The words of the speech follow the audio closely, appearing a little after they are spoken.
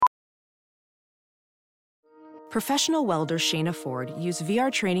Professional welder Shayna Ford used VR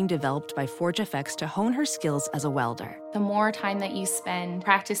training developed by ForgeFX to hone her skills as a welder. The more time that you spend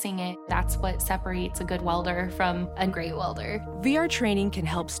practicing it, that's what separates a good welder from a great welder. VR training can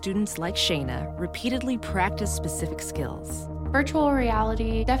help students like Shayna repeatedly practice specific skills. Virtual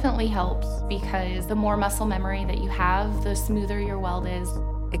reality definitely helps because the more muscle memory that you have, the smoother your weld is.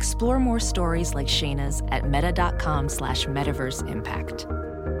 Explore more stories like Shayna's at meta.com/metaverseimpact.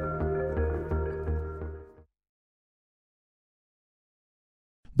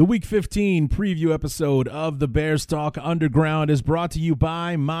 The Week 15 preview episode of the Bears Talk Underground is brought to you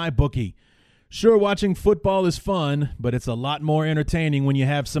by MyBookie. Sure, watching football is fun, but it's a lot more entertaining when you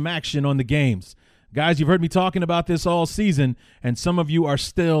have some action on the games. Guys, you've heard me talking about this all season, and some of you are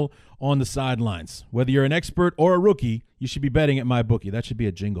still on the sidelines. Whether you're an expert or a rookie, you should be betting at MyBookie. That should be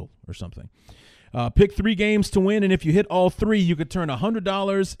a jingle or something. Pick 3 games to win, and if you hit all 3, you could turn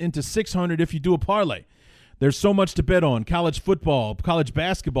 $100 into $600 if you do a parlay. There's so much to bet on. College football, college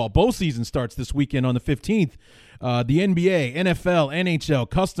basketball, bowl season starts this weekend on the 15th. The NBA, NFL, NHL,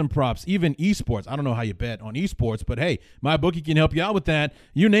 custom props, even esports. I don't know how you bet on esports, but hey, MyBookie can help you out with that.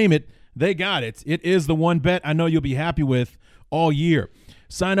 You name it, they got it. It is the one bet I know you'll be happy with all year.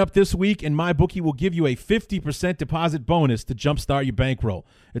 Sign up this week, and MyBookie will give you a 50% deposit bonus to jumpstart your bankroll.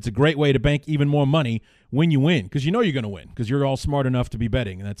 It's a great way to bank even more money when you win, because you know you're going to win, because you're all smart enough to be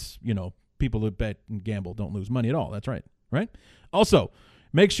betting. And that's, people who bet and gamble don't lose money at all. That's right. Also,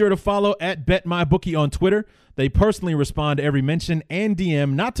 make sure to follow at BetMyBookie on Twitter. They personally respond to every mention and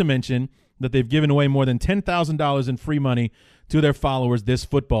DM, not to mention that they've given away more than $10,000 in free money to their followers this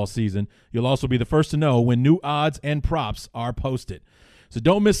football season. You'll also be the first to know when new odds and props are posted. So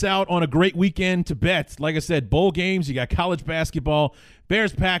don't miss out on a great weekend to bet. Like I said, bowl games, you got college basketball,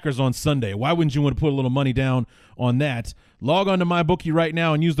 Bears-Packers on Sunday. Why wouldn't you want to put a little money down on that? Log on to MyBookie right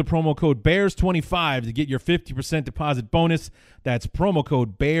now and use the promo code BEARS25 to get your 50% deposit bonus. That's promo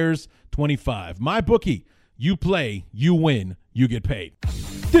code BEARS25. MyBookie, you play, you win, you get paid.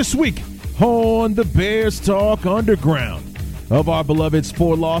 This week on the Bears Talk Underground. Of our beloved's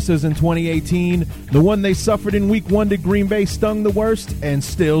 4 losses in 2018, the one they suffered in Week 1 to Green Bay stung the worst and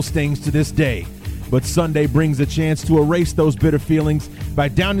still stings to this day. But Sunday brings a chance to erase those bitter feelings by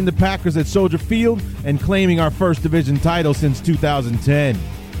downing the Packers at Soldier Field and claiming our first division title since 2010.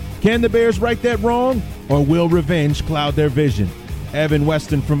 Can the Bears right that wrong, or will revenge cloud their vision? Evan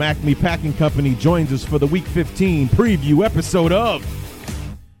Weston from Acme Packing Company joins us for the Week 15 preview episode of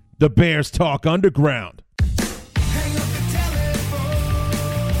the Bears Talk Underground.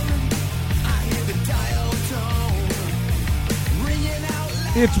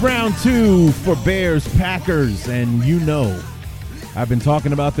 It's round 2 for Bears-Packers, and I've been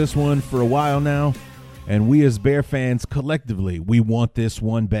talking about this one for a while now, and we as Bear fans collectively, we want this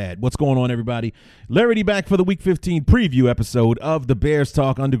one bad. What's going on, everybody? Larry D back for the Week 15 preview episode of the Bears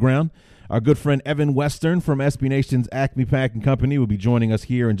Talk Underground. Our good friend Evan Western from SB Nation's Acme Packing Company will be joining us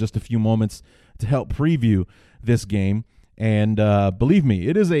here in just a few moments to help preview this game. And believe me,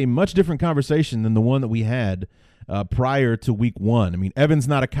 it is a much different conversation than the one that we had prior to Week 1. I mean, Evan's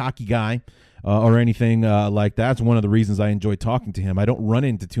not a cocky guy or anything like that. That's one of the reasons I enjoy talking to him. I don't run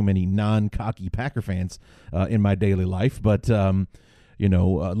into too many non-cocky Packer fans in my daily life, but living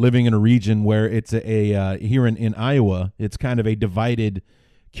in a region where it's here in Iowa, it's kind of a divided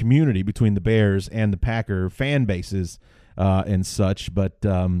community between the Bears and the Packer fan bases and such. But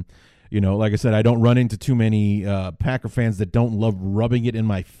like I said, I don't run into too many Packer fans that don't love rubbing it in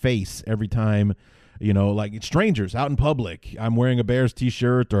my face every time. Like strangers out in public, I'm wearing a Bears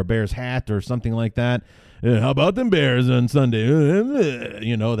t-shirt or a Bears hat or something like that. How about them Bears on Sunday?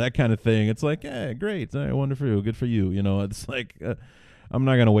 That kind of thing. It's like, great. Wonderful. Good for you. It's like, I'm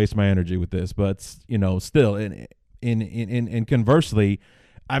not going to waste my energy with this, but, still in conversely,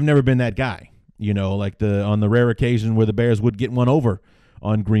 I've never been that guy, on the rare occasion where the Bears would get one over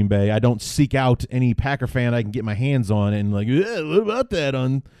on Green Bay. I don't seek out any Packer fan I can get my hands on and like, what about that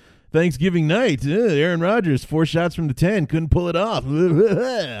on Thanksgiving night? Aaron Rodgers, 4 shots from the 10, couldn't pull it off.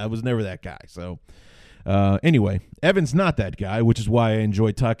 I was never that guy. So anyway, Evan's not that guy, which is why I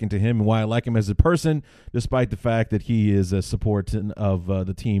enjoy talking to him and why I like him as a person, despite the fact that he is a supporter of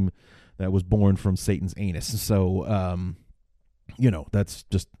the team that was born from Satan's anus. So, that's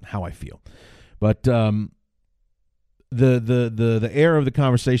just how I feel. But the air of the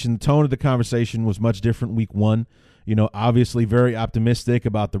conversation, the tone of the conversation was much different Week 1. Obviously very optimistic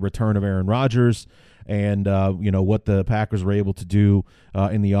about the return of Aaron Rodgers and, what the Packers were able to do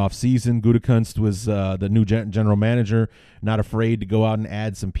in the offseason. Gutekunst was the new general manager, not afraid to go out and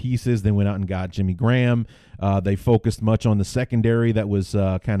add some pieces. They went out and got Jimmy Graham. They focused much on the secondary. That was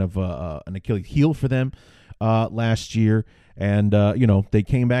kind of an Achilles heel for them last year. And, they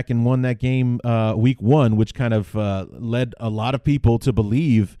came back and won that game week 1, which kind of led a lot of people to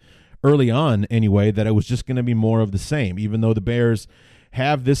believe early on anyway that it was just going to be more of the same. Even though the Bears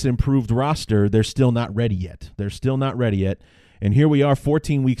have this improved roster, they're still not ready yet. And here we are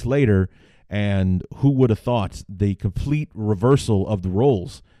 14 weeks later, and who would have thought the complete reversal of the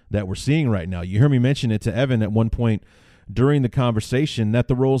roles that we're seeing right now. You hear me mention it to Evan at one point during the conversation that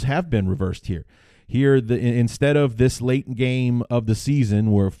the roles have been reversed here. Here, instead of this late game of the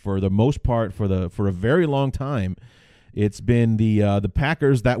season, where for the most part, for a very long time, it's been the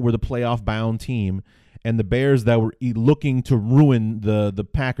Packers that were the playoff-bound team, and the Bears that were looking to ruin the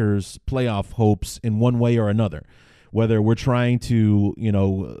Packers' playoff hopes in one way or another. Whether we're trying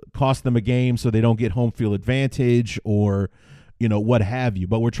to, cost them a game so they don't get home field advantage or, what have you.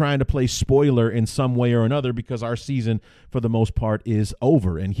 But we're trying to play spoiler in some way or another because our season, for the most part, is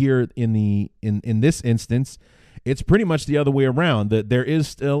over. And here in this instance, it's pretty much the other way around. That there is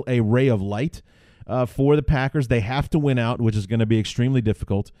still a ray of light for the Packers. They have to win out, which is going to be extremely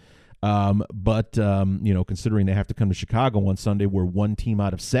difficult. But considering they have to come to Chicago on Sunday, where one team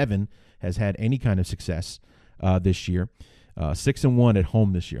out of 7 has had any kind of success this year, 6-1 at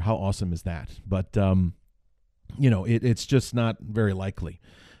home this year. How awesome is that? But, it's just not very likely.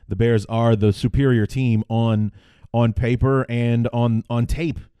 The Bears are the superior team on paper and on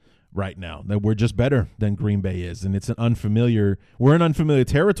tape right now. That we're just better than Green Bay is, and we're in unfamiliar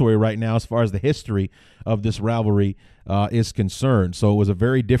territory right now as far as the history of this rivalry is concerned. So it was a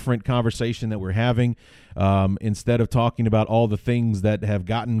very different conversation that we're having. Instead of talking about all the things that have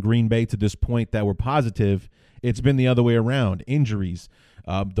gotten Green Bay to this point that were positive, it's been the other way around. Injuries,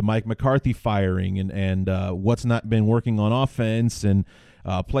 the Mike McCarthy firing, and what's not been working on offense, and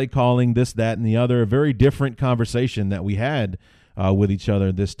play calling, this, that, and the other. A very different conversation that we had with each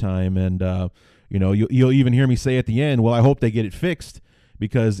other this time. And, you'll even hear me say at the end, well, I hope they get it fixed,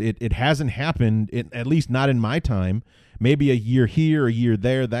 because it hasn't happened, at least not in my time. Maybe a year here, a year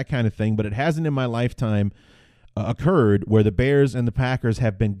there, that kind of thing. But it hasn't in my lifetime occurred where the Bears and the Packers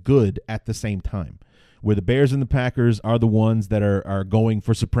have been good at the same time, where the Bears and the Packers are the ones that are going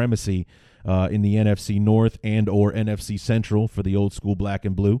for supremacy in the NFC North and or NFC Central for the old school black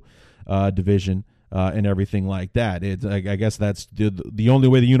and blue division. And everything like that. I guess that's the only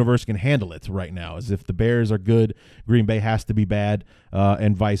way the universe can handle it right now, is if the Bears are good, Green Bay has to be bad,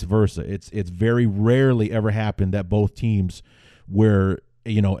 and vice versa. It's very rarely ever happened that both teams were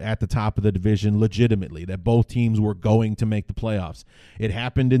at the top of the division legitimately, that both teams were going to make the playoffs. It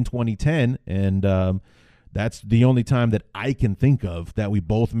happened in 2010, and that's the only time that I can think of that we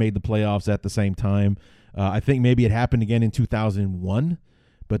both made the playoffs at the same time. I think maybe it happened again in 2001.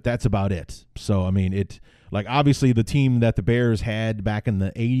 But that's about it. So, I mean, obviously the team that the Bears had back in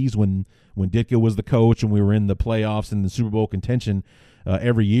the 80s when Ditka was the coach and we were in the playoffs and the Super Bowl contention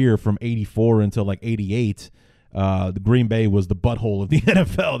every year from 84 until 88, the Green Bay was the butthole of the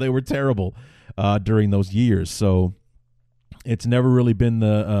NFL. They were terrible during those years. So it's never really been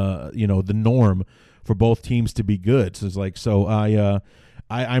the norm for both teams to be good. So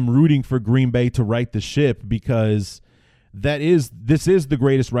I'm rooting for Green Bay to right the ship, because this is the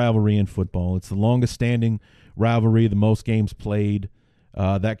greatest rivalry in football. It's the longest standing rivalry, the most games played,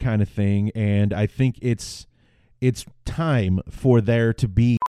 that kind of thing. And I think it's time for there to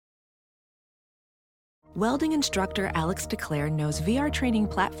be. Welding instructor Alex DeClaire knows VR training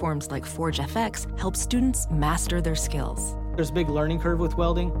platforms like Forge FX help students master their skills. There's a big learning curve with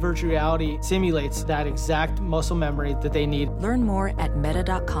welding. Virtual reality simulates that exact muscle memory that they need. Learn more at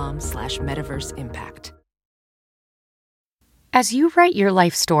meta.com/metaverseimpact. As you write your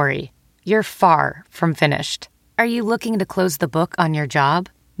life story, you're far from finished. Are you looking to close the book on your job?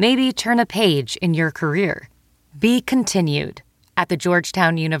 Maybe turn a page in your career? Be continued at the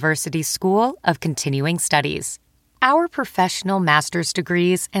Georgetown University School of Continuing Studies. Our professional master's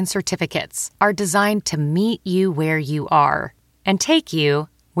degrees and certificates are designed to meet you where you are and take you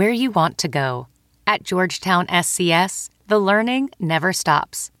where you want to go. At Georgetown SCS, the learning never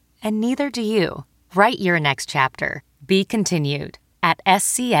stops, and neither do you. Write your next chapter. Be continued at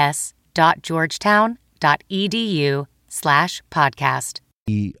scs.georgetown.edu/podcast.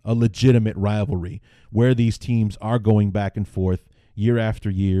 A legitimate rivalry where these teams are going back and forth year after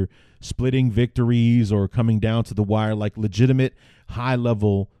year, splitting victories or coming down to the wire, like legitimate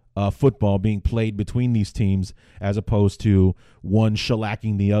high-level football being played between these teams, as opposed to one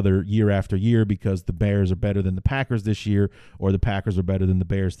shellacking the other year after year because the Bears are better than the Packers this year, or the Packers are better than the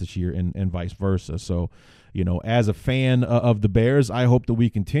Bears this year, and vice versa. So, as a fan of the Bears, I hope that we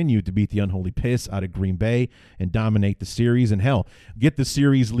continue to beat the unholy piss out of Green Bay and dominate the series, and hell, get the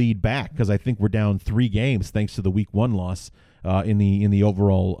series lead back, because I think we're down 3 games thanks to the Week 1 loss in the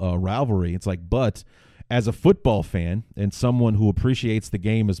overall rivalry. It's like, but as a football fan and someone who appreciates the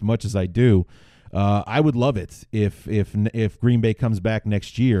game as much as I do, I would love it if Green Bay comes back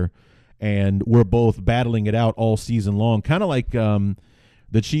next year and we're both battling it out all season long, kind of like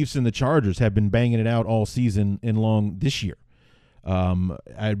the Chiefs and the Chargers have been banging it out all season long this year.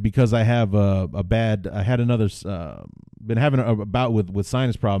 Because I have been having a bout with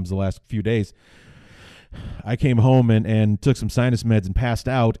sinus problems the last few days. I came home and took some sinus meds and passed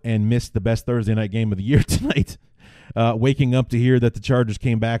out and missed the best Thursday night game of the year tonight, waking up to hear that the Chargers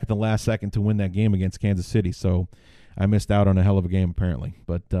came back at the last second to win that game against Kansas City. So I missed out on a hell of a game, apparently.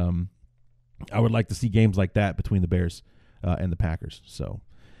 But I would like to see games like that between the Bears and the Packers. So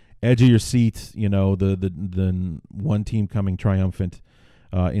edge of your seat, the one team coming triumphant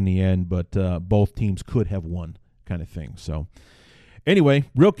in the end, but both teams could have won kind of thing. So anyway,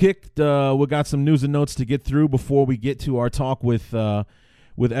 real quick, we got some news and notes to get through before we get to our talk with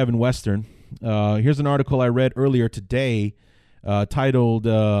Evan Western. Here's an article I read earlier today titled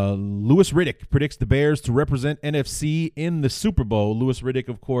Louis Riddick predicts the Bears to represent NFC in the Super Bowl. Louis Riddick,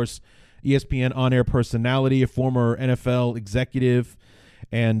 of course, ESPN on-air personality, a former NFL executive,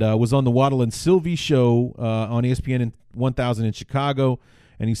 and was on the Waddle and Sylvie show on ESPN in 1000 in Chicago.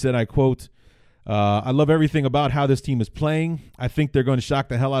 And he said, I quote, I love everything about how this team is playing. I think they're going to shock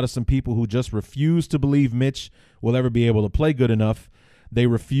the hell out of some people who just refuse to believe Mitch will ever be able to play good enough. They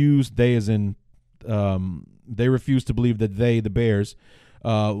refuse to believe that the Bears,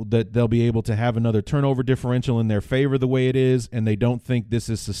 that they'll be able to have another turnover differential in their favor the way it is, and they don't think this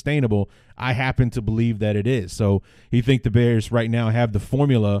is sustainable. I happen to believe that it is. So he thinks the Bears right now have the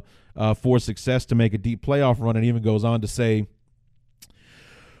formula for success to make a deep playoff run, and even goes on to say,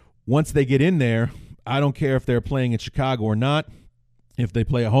 once they get in there, I don't care if they're playing in Chicago or not. If they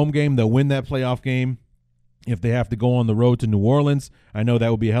play a home game, they'll win that playoff game. If they have to go on the road to New Orleans, I know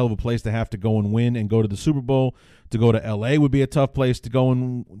that would be a hell of a place to have to go and win and go to the Super Bowl. To go to L.A. would be a tough place to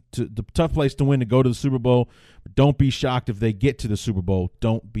go tough place to win to go to the Super Bowl. But don't be shocked if they get to the Super Bowl.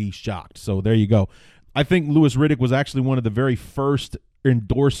 Don't be shocked. So there you go. I think Louis Riddick was actually one of the very first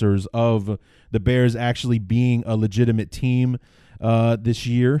endorsers of the Bears actually being a legitimate team this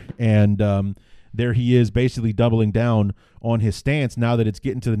year, and there he is basically doubling down on his stance now that it's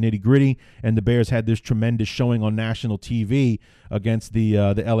getting to the nitty-gritty, and the Bears had this tremendous showing on national TV against the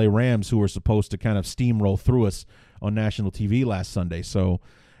LA Rams, who were supposed to kind of steamroll through us on national TV last Sunday. So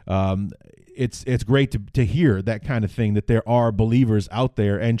it's great to hear that kind of thing, that there are believers out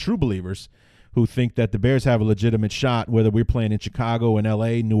there, and true believers, who think that the Bears have a legitimate shot, whether we're playing in Chicago and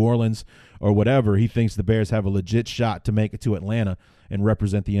L.A., New Orleans, or whatever. He thinks the Bears have a legit shot to make it to Atlanta and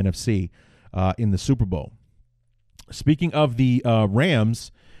represent the NFC in the Super Bowl. Speaking of the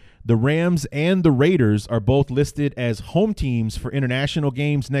Rams and the Raiders are both listed as home teams for international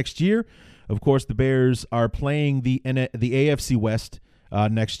games next year. Of course, the Bears are playing the AFC West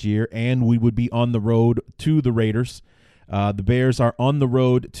next year, and we would be on the road to the Raiders. The Bears are on the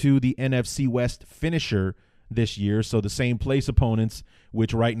road to the NFC West finisher this year, so the same place opponents,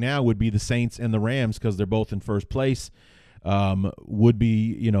 which right now would be the Saints and the Rams because they're both in first place, would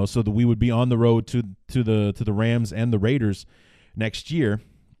be, so that we would be on the road to the Rams and the Raiders next year.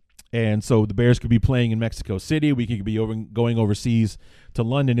 And so the Bears could be playing in Mexico City. We could be going overseas to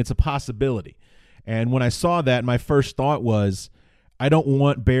London. It's a possibility. And when I saw that, my first thought was, I don't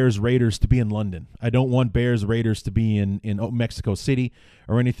want Bears-Raiders to be in London. I don't want Bears-Raiders to be in Mexico City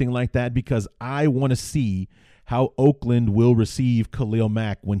or anything like that, because I want to see how Oakland will receive Khalil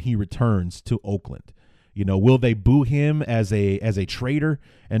Mack when he returns to Oakland. Will they boo him as a traitor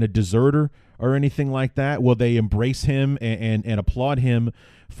and a deserter or anything like that? Will they embrace him and applaud him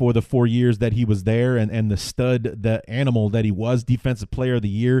for the 4 years that he was there and the stud, the animal that he was, Defensive Player of the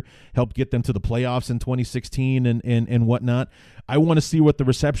Year, helped get them to the playoffs in 2016 and whatnot? I want to see what the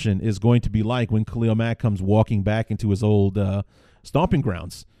reception is going to be like when Khalil Mack comes walking back into his old stomping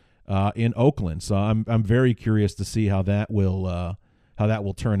grounds in Oakland. So I'm very curious to see how that will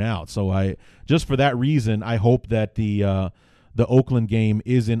turn out. So just for that reason, I hope that the Oakland game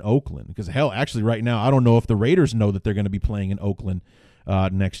is in Oakland, because hell, actually right now, I don't know if the Raiders know that they're going to be playing in Oakland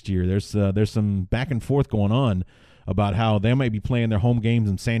next year. There's some back and forth going on about how they might be playing their home games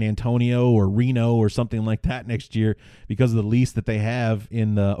in San Antonio or Reno or something like that next year because of the lease that they have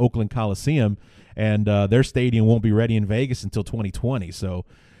in the Oakland Coliseum, and their stadium won't be ready in Vegas until 2020. So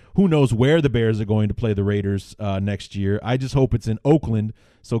who knows where the Bears are going to play the Raiders next year. I just hope it's in Oakland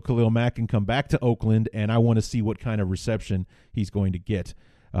so Khalil Mack can come back to Oakland, and I want to see what kind of reception he's going to get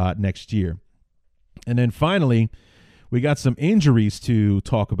next year. And then finally, we got some injuries to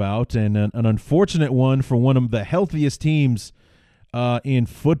talk about, and an unfortunate one for one of the healthiest teams in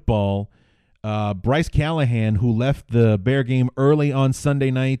football. Bryce Callahan, who left the Bear game early on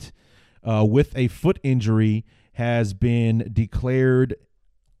Sunday night with a foot injury, has been declared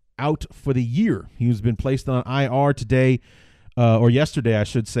out for the year. He's been placed on IR today, or yesterday, I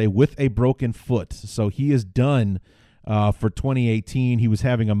should say, with a broken foot. So he is done for 2018. He was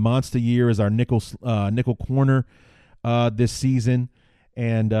having a monster year as our nickel corner this season,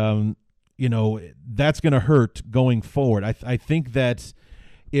 and that's going to hurt going forward. I think that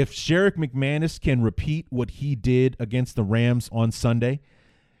if Sherrick McManus can repeat what he did against the Rams on Sunday,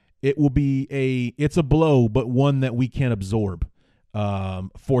 it will be it's a blow, but one that we can absorb.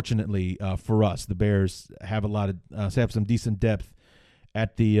 Fortunately for us, the Bears have have some decent depth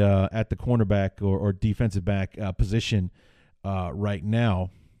at the cornerback or defensive back position right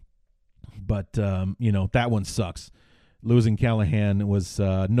now, but that one sucks. Losing Callahan was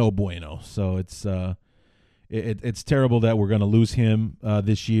no bueno, so it's terrible that we're going to lose him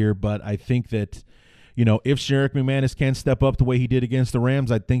this year. But I think that if Sherrick McManus can step up the way he did against the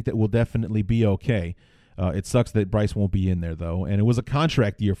Rams, I think that we'll definitely be okay. It sucks that Bryce won't be in there though, and it was a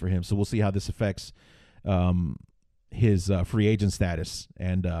contract year for him, so we'll see how this affects his free agent status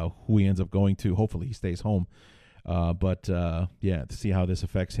and who he ends up going to. Hopefully, he stays home. To see how this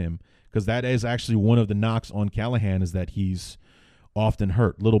affects him. Because that is actually one of the knocks on Callahan, is that he's often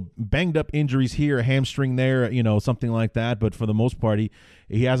hurt. Little banged up injuries here, a hamstring there, something like that. But for the most part,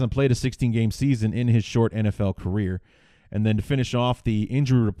 he hasn't played a 16-game season in his short NFL career. And then to finish off the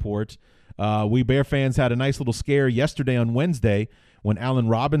injury report, we Bear fans had a nice little scare yesterday on Wednesday when Allen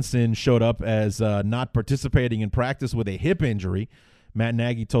Robinson showed up as not participating in practice with a hip injury. Matt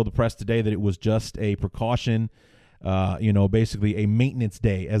Nagy told the press today that it was just a precaution. Basically a maintenance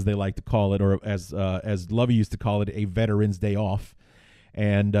day, as they like to call it, or as Lovey used to call it, a Veterans Day off.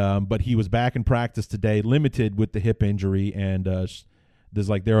 And but he was back in practice today, limited with the hip injury, and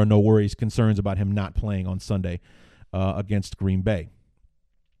there are no concerns about him not playing on Sunday against Green Bay.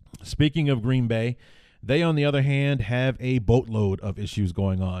 Speaking of Green Bay, they, on the other hand, have a boatload of issues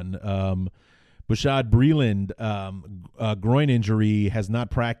going on. Bashaud Breeland, groin injury, has not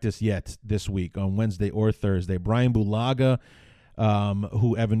practiced yet this week on Wednesday or Thursday. Brian Bulaga,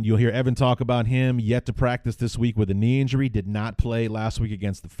 you'll hear Evan talk about him, yet to practice this week with a knee injury, did not play last week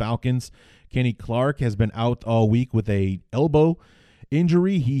against the Falcons. Kenny Clark has been out all week with a elbow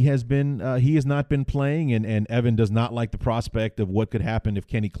injury. He has not been playing, and Evan does not like the prospect of what could happen if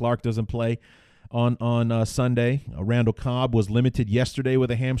Kenny Clark doesn't play on Sunday. Randall Cobb was limited yesterday with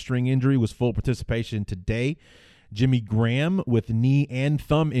a hamstring injury, was full participation today. Jimmy Graham, with knee and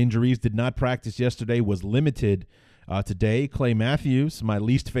thumb injuries, did not practice yesterday, was limited today. Clay Matthews, my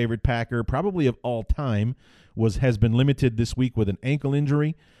least favorite Packer, probably of all time, has been limited this week with an ankle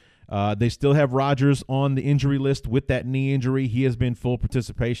injury. They still have Rodgers on the injury list with that knee injury. He has been full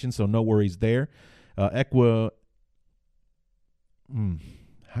participation, so no worries there.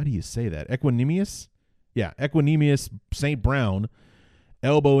 How do you say that? Equanimous? Yeah, Equanimous St. Brown,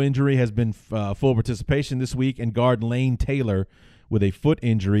 elbow injury, has been full participation this week. And guard Lane Taylor with a foot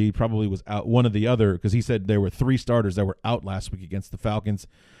injury, probably was out one of the other, because he said there were 3 starters that were out last week against the Falcons.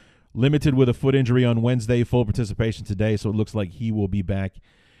 Limited with a foot injury on Wednesday, full participation today, so it looks like he will be back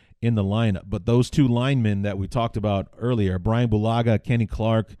in the lineup. But those 2 linemen that we talked about earlier, Brian Bulaga, Kenny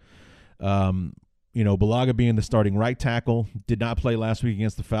Clark, Bulaga being the starting right tackle, did not play last week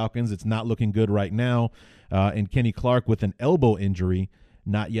against the Falcons. It's not looking good right now. And Kenny Clark with an elbow injury,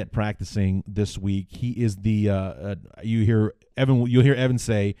 not yet practicing this week. He is you'll hear Evan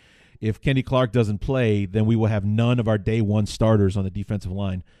say, if Kenny Clark doesn't play, then we will have none of our day one starters on the defensive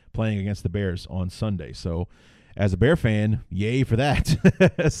line playing against the Bears on Sunday. So as a Bear fan, yay for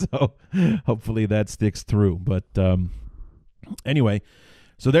that. So hopefully that sticks through. But anyway,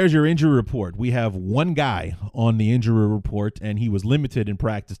 so there's your injury report. We have one guy on the injury report, and he was limited in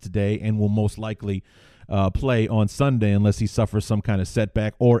practice today and will most likely play on Sunday unless he suffers some kind of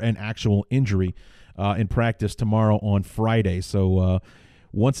setback or an actual injury in practice tomorrow on Friday. So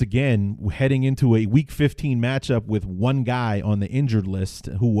once again, heading into a Week 15 matchup with one guy on the injured list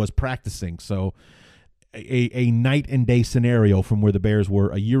who was practicing. So a night and day scenario from where the Bears were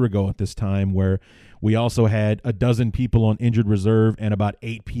a year ago at this time, where we also had a dozen people on injured reserve and about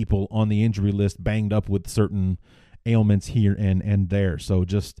 8 people on the injury list banged up with certain ailments here and there. So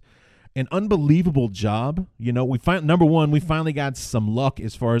just an unbelievable job. Number one, we finally got some luck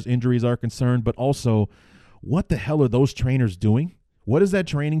as far as injuries are concerned, but also what the hell are those trainers doing? What is that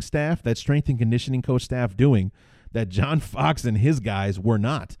training staff, that strength and conditioning coach staff doing that John Fox and his guys were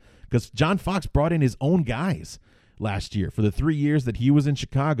not? Because John Fox brought in his own guys last year. For the 3 years that he was in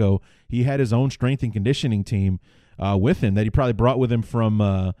Chicago, he had his own strength and conditioning team with him that he probably brought with him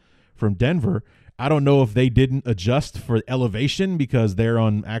from Denver. I don't know if they didn't adjust for elevation because they're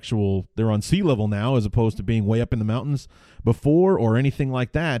on sea level now as opposed to being way up in the mountains before or anything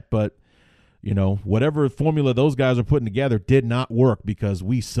like that. But whatever formula those guys are putting together did not work because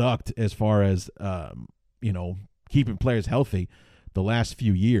we sucked as far as, keeping players healthy the last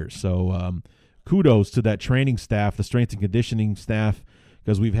few years. So kudos to that training staff, the strength and conditioning staff,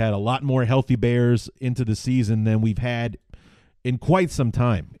 because we've had a lot more healthy Bears into the season than we've had in quite some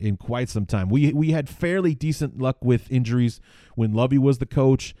time. We had fairly decent luck with injuries when Lovie was the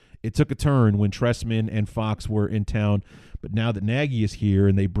coach. It took a turn when Trestman and Fox were in town. But now that Nagy is here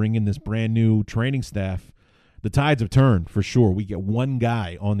and they bring in this brand new training staff, the tides have turned for sure. We get one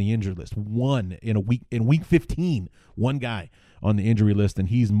guy on the injury list, in week 15, one guy on the injury list, and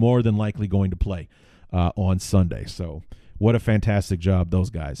he's more than likely going to play on Sunday. So what a fantastic job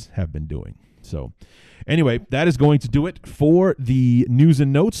those guys have been doing. So anyway, that is going to do it for the news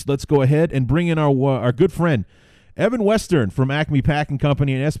and notes. Let's go ahead and bring in our good friend, Evan Western from Acme Packing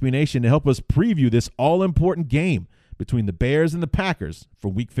Company and SB Nation to help us preview this all-important game between the Bears and the Packers for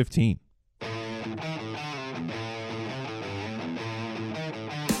Week 15.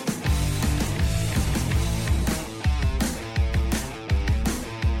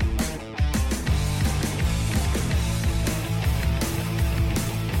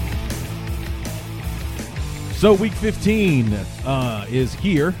 So Week 15 is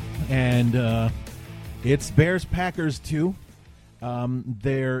here, and it's Bears-Packers too.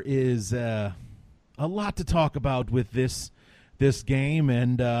 There is a lot to talk about with this game,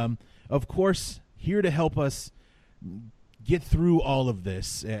 and of course, here to help us get through all of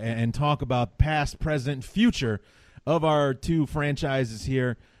this and talk about past, present, future of our two franchises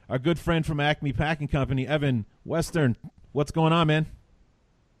here, our good friend from Acme Packing Company, Evan Western. What's going on, man?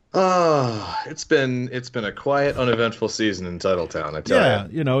 Oh, it's been a quiet, uneventful season in Titletown, I tell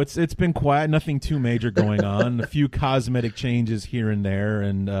you. Yeah, it's been quiet, nothing too major going on, a few cosmetic changes here and there,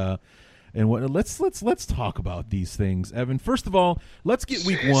 and let's talk about these things, Evan. First of all, let's get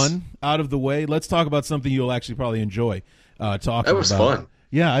Week 1 out of the way. Let's talk about something you'll actually probably enjoy talking about. That was fun.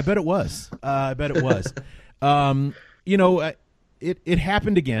 Yeah, I bet it was. It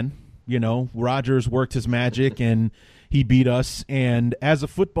happened again. Rodgers worked his magic and he beat us, and as a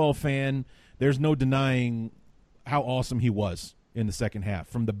football fan, there's no denying how awesome he was in the second half.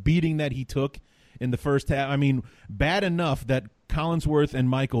 From the beating that he took in the first half, I mean, bad enough that Collinsworth and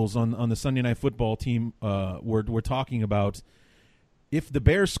Michaels on the Sunday Night Football team were talking about if the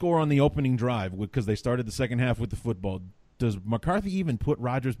Bears score on the opening drive, because they started the second half with the football, does McCarthy even put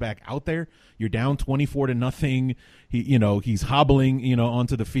Rodgers back out there? You're down 24-0. He's hobbling,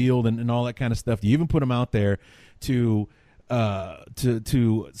 onto the field and all that kind of stuff. Do you even put him out there to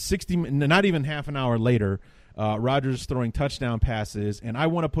 60, not even half an hour later, Rodgers throwing touchdown passes, and I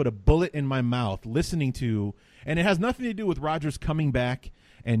want to put a bullet in my mouth listening to, and it has nothing to do with Rodgers coming back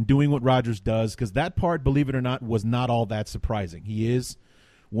and doing what Rodgers does, because that part, believe it or not, was not all that surprising. He is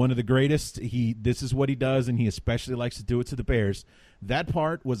one of the greatest. This is what he does, and he especially likes to do it to the Bears. That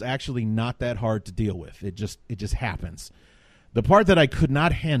part was actually not that hard to deal with. It just happens. The part that I could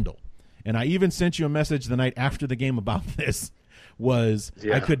not handle, and I even sent you a message the night after the game about this, was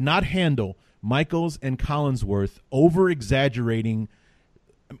I could not handle Michaels and Collinsworth over-exaggerating.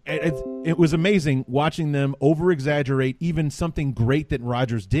 It was amazing watching them over-exaggerate even something great that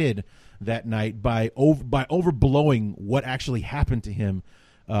Rodgers did that night by overblowing what actually happened to him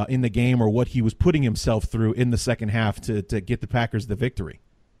in the game, or what he was putting himself through in the second half to get the Packers the victory.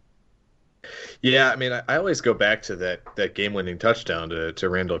 Yeah, I mean, I always go back to that game-winning touchdown to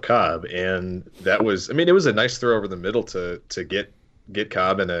Randall Cobb, and that was, I mean, it was a nice throw over the middle to get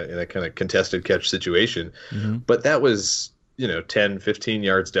Cobb in a kind of contested catch situation, but that was 10, 15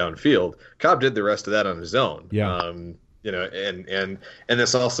 yards downfield. Cobb did the rest of that on his own. Yeah. And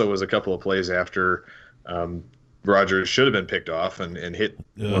this also was a couple of plays after Rodgers should have been picked off and hit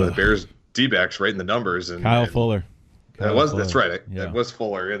one of the Bears D-backs right in the numbers. And Kyle Fuller. That's right. That was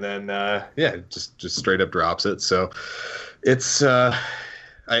Fuller, and then just straight up drops it. So it's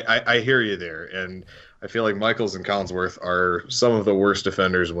I hear you there, and I feel like Michaels and Collinsworth are some of the worst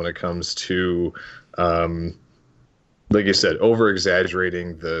defenders when it comes to, like you said,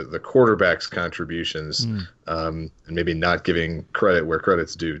 over-exaggerating the quarterback's contributions, and maybe not giving credit where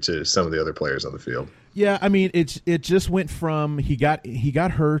credit's due to some of the other players on the field. Yeah, I mean, it just went from he got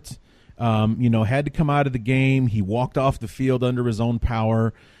hurt, had to come out of the game. He walked off the field under his own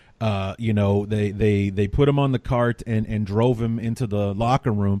power. They put him on the cart and drove him into the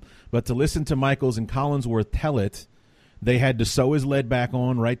locker room. But to listen to Michaels and Collinsworth tell it, they had to sew his lead back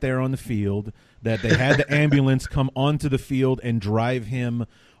on right there on the field, that they had the ambulance come onto the field and drive him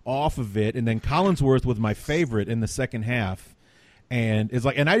off of it. And then Collinsworth was my favorite in the second half. And it's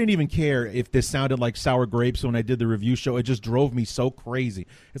like, and I didn't even care if this sounded like sour grapes when I did the review show. It just drove me so crazy.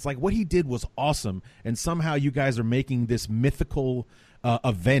 It's like, what he did was awesome. And somehow you guys are making this mythical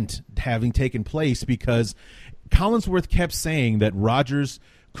event having taken place, because Collinsworth kept saying that Rodgers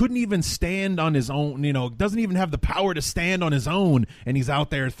couldn't even stand on his own, doesn't even have the power to stand on his own, and he's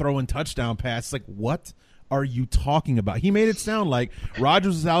out there throwing touchdown passes. Like, what are you talking about? He made it sound like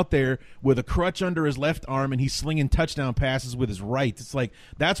Rodgers is out there with a crutch under his left arm and he's slinging touchdown passes with his right. It's like,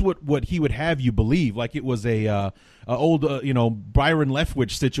 that's what he would have you believe, like it was a old Byron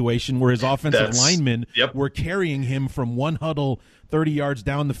Leftwich situation where his offensive linemen were carrying him from one huddle 30 yards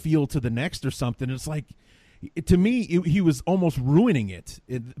down the field to the next or something. It's like, to me, he was almost ruining it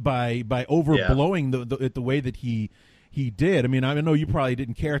by overblowing the way that he did. I mean, I know you probably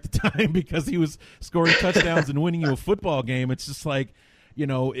didn't care at the time because he was scoring touchdowns and winning you a football game. It's just like,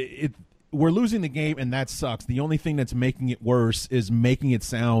 we're losing the game, and that sucks. The only thing that's making it worse is making it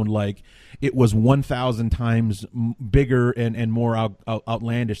sound like it was 1,000 times bigger and more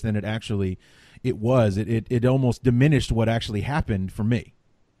outlandish than it was. It almost diminished what actually happened for me.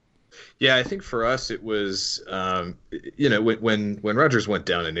 Yeah, I think for us it was, when Rodgers went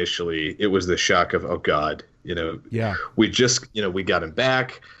down initially, it was the shock of, oh God, we just, we got him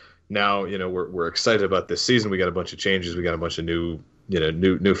back. Now, we're excited about this season. We got a bunch of changes. We got a bunch of new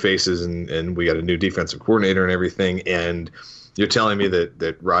faces, and we got a new defensive coordinator and everything. And you're telling me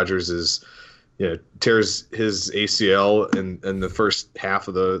that Rodgers is, tears his ACL in the first half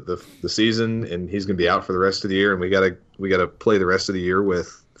of the season, and he's going to be out for the rest of the year, and we got to play the rest of the year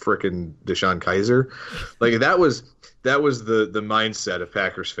with frickin' DeShone Kizer. Like, that was the mindset of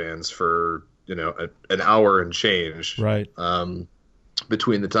Packers fans for an hour and change, right,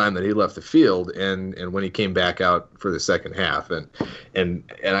 between the time that he left the field and when he came back out for the second half. And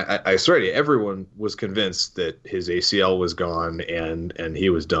I swear to you, everyone was convinced that his ACL was gone and he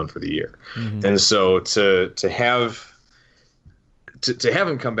was done for the year. Mm-hmm. And so to have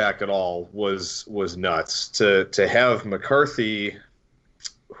him come back at all was nuts. To have McCarthy,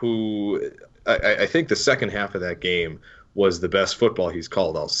 who I think the second half of that game was the best football he's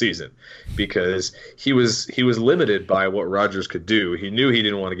called all season, because he was limited by what Rodgers could do. He knew he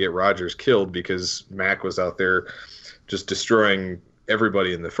didn't want to get Rodgers killed because Mac was out there just destroying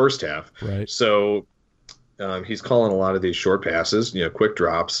everybody in the first half. Right. So he's calling a lot of these short passes, quick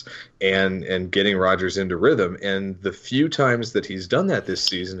drops, and getting Rodgers into rhythm. And the few times that he's done that this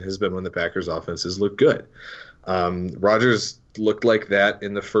season has been when the Packers offenses look good. Rodgers looked like that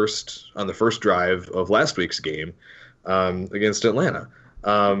on the first drive of last week's game against Atlanta.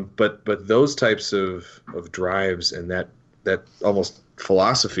 But those types of drives and that almost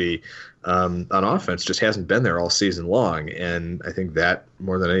philosophy on offense just hasn't been there all season long. And I think that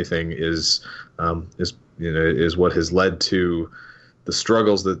more than anything is what has led to the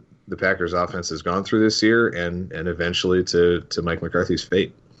struggles that the Packers offense has gone through this year and eventually to Mike McCarthy's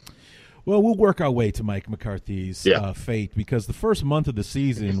fate. Well, we'll work our way to Mike McCarthy's fate, because the first month of the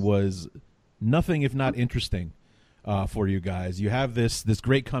season was nothing if not interesting for you guys. You have this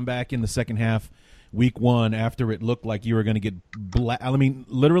great comeback in the second half, week one, after it looked like you were going to get I mean,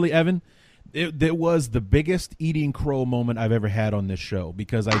 literally, Evan, it was the biggest eating crow moment I've ever had on this show,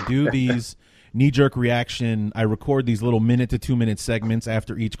 because I do these knee-jerk reaction. I record these little 1 to 2 minute segments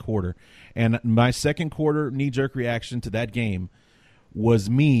after each quarter. And my second quarter knee-jerk reaction to that game was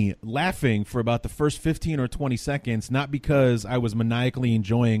me laughing for about the first 15 or 20 seconds, not because I was maniacally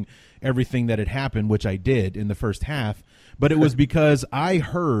enjoying everything that had happened, which I did in the first half, but it was because I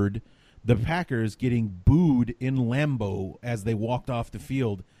heard the Packers getting booed in Lambeau as they walked off the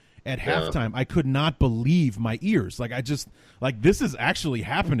field at halftime. I could not believe my ears. This is actually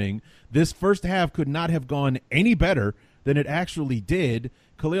happening. This first half could not have gone any better than it actually did.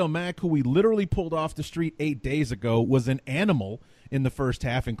 Khalil Mack, who we literally pulled off the street 8 days ago, was an animal in the first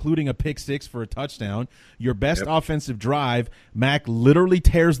half, including a pick six for a touchdown. Your best offensive drive, Mack literally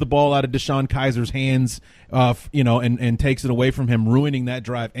tears the ball out of DeShone Kizer's hands, and takes it away from him, ruining that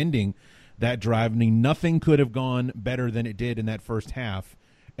drive, ending that drive. I mean, nothing could have gone better than it did in that first half.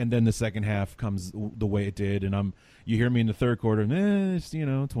 And then the second half comes the way it did. And you hear me in the third quarter, it's,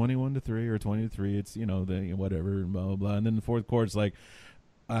 21-3 or 20-3. It's, whatever, blah, blah, blah. And then the fourth quarter, it's like,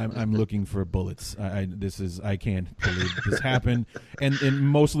 I'm looking for bullets. I can't believe this happened. And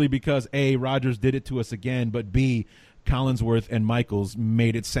mostly because A, Rodgers did it to us again, but B, Collinsworth and Michaels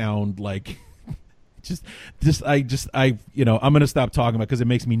made it sound like I'm going to stop talking about it because it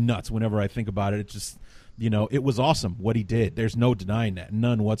makes me nuts whenever I think about it. It just, it was awesome what he did. There's no denying that,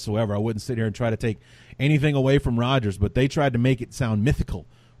 none whatsoever. I wouldn't sit here and try to take anything away from Rodgers, but they tried to make it sound mythical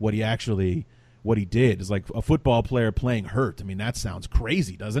what he did. Is like a football player playing hurt. I mean, that sounds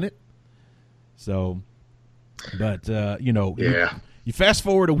crazy, doesn't it? So, but, you fast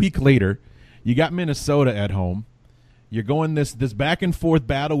forward a week later, you got Minnesota at home. You're going this back and forth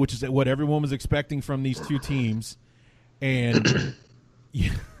battle, which is what everyone was expecting from these two teams. And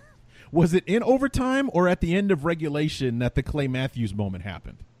was it in overtime or at the end of regulation that the Clay Matthews moment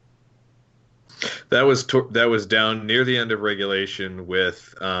happened? That was down near the end of regulation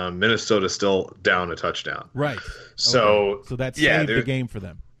with Minnesota still down a touchdown. Right. So that saved the game for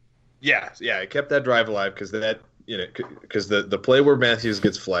them. Yeah, it kept that drive alive because because the play where Matthews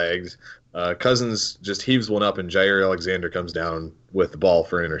gets flagged, Cousins just heaves one up and Jair Alexander comes down with the ball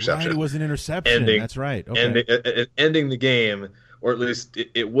for an interception. Right, it was an interception. That's right. Okay. Ending the game, or at least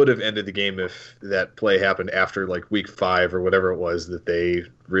it would have ended the game if that play happened after like week 5 or whatever it was that they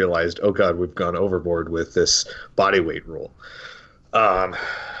realized, oh God, we've gone overboard with this body weight rule.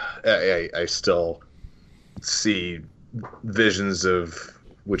 I still see visions of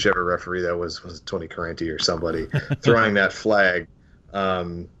whichever referee that was Tony Correnti or somebody throwing that flag.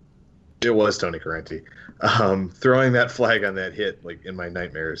 It was Tony Correnti throwing that flag on that hit, like in my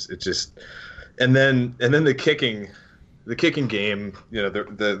nightmares. It just, and then the kicking game,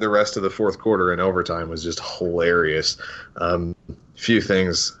 the rest of the fourth quarter and overtime was just hilarious. Few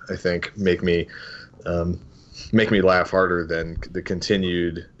things I think make me laugh harder than the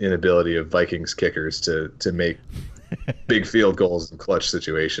continued inability of Vikings kickers to make big field goals in clutch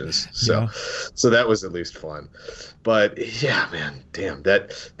situations. So that was at least fun. But yeah, man, damn,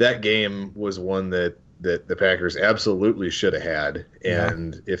 that game was one that the Packers absolutely should have had.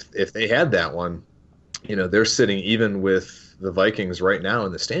 And if they had that one, they're sitting even with the Vikings right now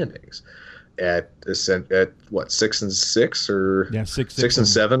in the standings at what, 6-6 or 6 and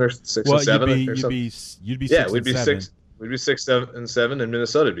 7 or 6 and 7 or something. You'd be 6 we'd be 6. We'd be 6 and 7, and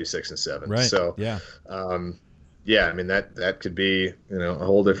Minnesota would be 6 and 7. Right. So yeah. I mean that could be a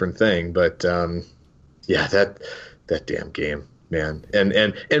whole different thing, but that damn game, man,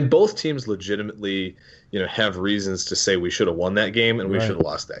 and both teams legitimately have reasons to say we should have won that game and we should have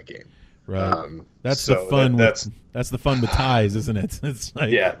lost that game. Right. That's the fun. That's the fun with ties, isn't it? It's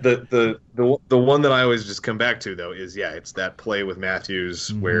like, the one that I always just come back to though is it's that play with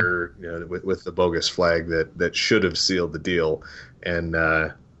Matthews where with the bogus flag that should have sealed the deal, and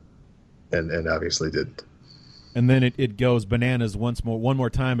obviously didn't. And then it goes bananas one more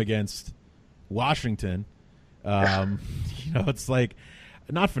time against Washington. It's like,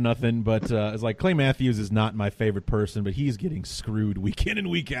 not for nothing, but it's like Clay Matthews is not my favorite person, but he's getting screwed week in and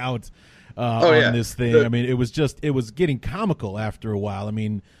week out on this thing. I mean, it was getting comical after a while. I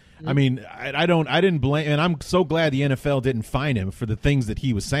didn't blame, and I'm so glad the NFL didn't fine him for the things that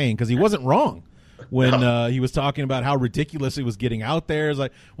he was saying because he wasn't wrong. When he was talking about how ridiculous it was getting out there. It's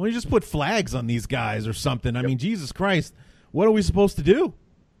like, well, you just put flags on these guys or something. I mean, Jesus Christ, what are we supposed to do?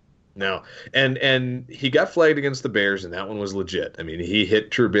 No. And he got flagged against the Bears, and that one was legit. I mean, he hit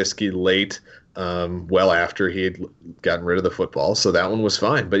Trubisky late, well after he had gotten rid of the football, so that one was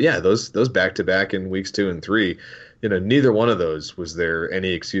fine. But yeah, those back-to-back in weeks 2 and 3, neither one of those was there any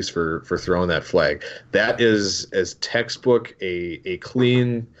excuse for throwing that flag. That is as textbook a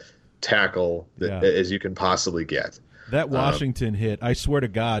clean tackle as you can possibly get. That Washington hit, I swear to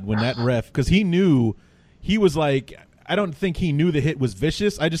God, when that ref, because he was like, I don't think he knew the hit was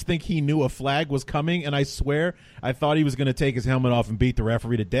vicious. I just think he knew a flag was coming, and I swear I thought he was going to take his helmet off and beat the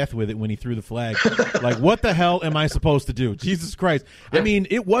referee to death with it when he threw the flag. Like, what the hell am I supposed to do? Jesus Christ. I mean,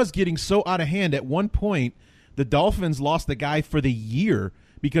 it was getting so out of hand. At one point, the Dolphins lost the guy for the year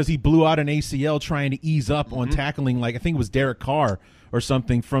because he blew out an ACL trying to ease up on tackling, like I think it was Derek Carr or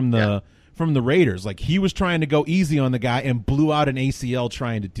something from the Raiders. Like, he was trying to go easy on the guy and blew out an ACL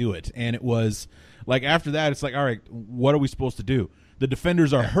trying to do it. And it was like, after that, it's like, all right, what are we supposed to do? The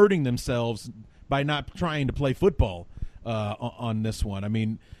defenders are hurting themselves by not trying to play football on this one. I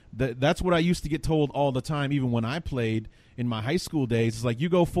mean, that's what I used to get told all the time, even when I played in my high school days. It's like, you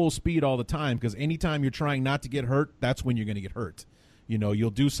go full speed all the time because anytime you're trying not to get hurt, that's when you're going to get hurt. You'll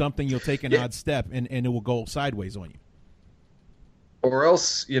do something, you'll take an odd step, and it will go sideways on you. Or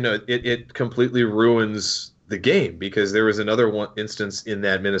else, it completely ruins the game, because there was another one instance in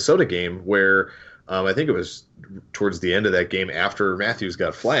that Minnesota game where I think it was towards the end of that game after Matthews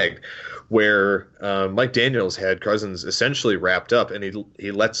got flagged, where Mike Daniels had Cousins essentially wrapped up, and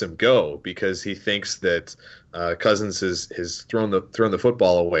he lets him go because he thinks that Cousins has thrown the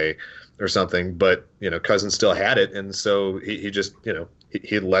football away or something, but Cousins still had it, and so he just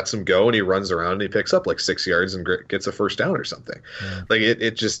he lets him go, and he runs around and he picks up like 6 yards and gets a first down or something. Yeah. Like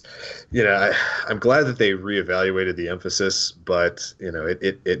it just, I'm glad that they reevaluated the emphasis, but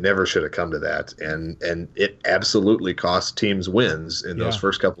it never should have come to that, and it absolutely cost teams wins in those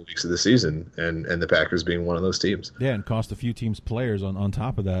first couple of weeks of the season, and the Packers being one of those teams. Yeah, and cost a few teams players on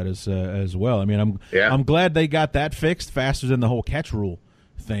top of that as well. I mean, I'm glad they got that fixed faster than the whole catch rule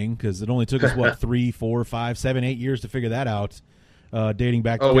thing, because it only took us 3, 4, 5, 7, 8 years to figure that out. Dating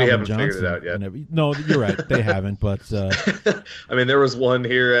back to we Calvin haven't Johnson. figured it out yet. No, you're right. They haven't. But I mean, there was one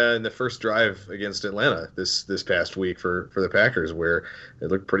here in the first drive against Atlanta this past week for the Packers where it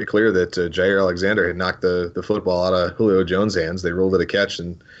looked pretty clear that Jair Alexander had knocked the football out of Julio Jones' hands. They ruled it a catch,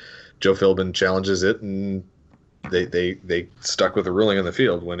 and Joe Philbin challenges it, and they stuck with the ruling on the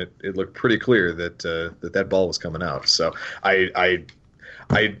field when it looked pretty clear that that ball was coming out. So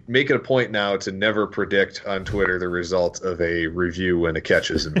I make it a point now to never predict on Twitter the result of a review when a catch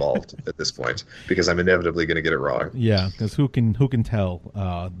is involved at this point, because I'm inevitably going to get it wrong. Yeah, because who can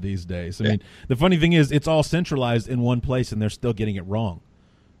tell these days? I mean, the funny thing is it's all centralized in one place, and they're still getting it wrong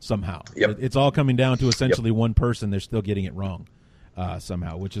somehow. Yep. It's all coming down to essentially one person. They're still getting it wrong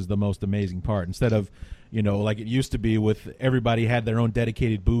somehow, which is the most amazing part. Instead of, like it used to be with everybody had their own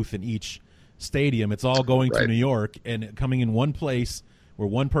dedicated booth in each stadium, it's all going to New York and coming in one place where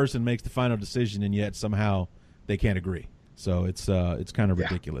one person makes the final decision, and yet somehow they can't agree. So it's kind of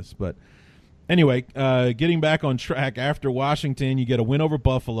ridiculous. But anyway, getting back on track, after Washington, you get a win over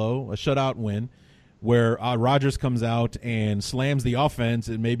Buffalo, a shutout win, where Rodgers comes out and slams the offense.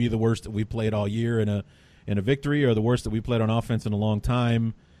 It may be the worst that we played all year in a victory, or the worst that we played on offense in a long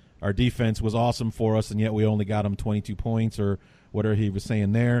time. Our defense was awesome for us, and yet we only got them 22 points, or whatever he was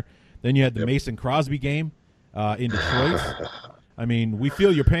saying there. Then you had the Mason Crosby game in Detroit. I mean, we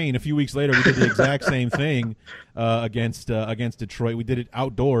feel your pain. A few weeks later, we did the exact same thing against Detroit. We did it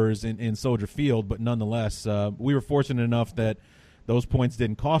outdoors in Soldier Field, but nonetheless, we were fortunate enough that those points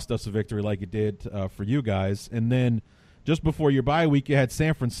didn't cost us a victory like it did for you guys. And then just before your bye week, you had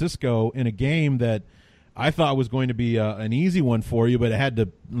San Francisco in a game that I thought was going to be an easy one for you, but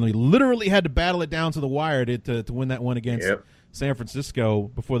literally had to battle it down to the wire to win that one against San Francisco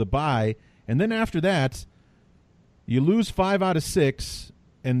before the bye. And then after that, you lose 5 out of 6,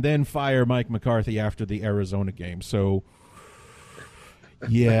 and then fire Mike McCarthy after the Arizona game. So,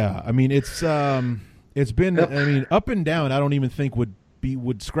 yeah, I mean it's been up and down. I don't even think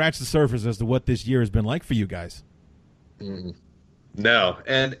would scratch the surface as to what this year has been like for you guys. No,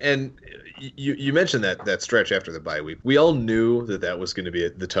 and you mentioned that stretch after the bye week. We all knew that was going to be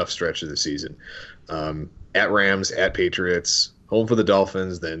the tough stretch of the season. At Rams, at Patriots, home for the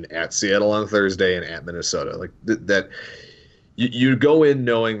Dolphins, then at Seattle on Thursday, and at Minnesota. Like that, you go in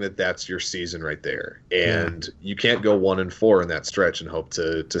knowing that that's your season right there, and you can't go 1-4 in that stretch and hope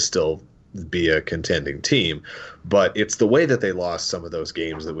to still be a contending team. But it's the way that they lost some of those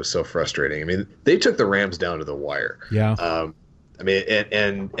games that was so frustrating. I mean, they took the Rams down to the wire. Yeah. I mean,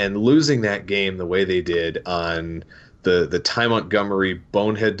 and losing that game the way they did on the Ty Montgomery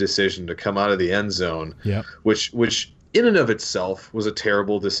bonehead decision to come out of the end zone, which in and of itself was a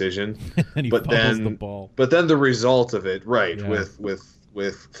terrible decision. And he but then the ball. But then the result of it,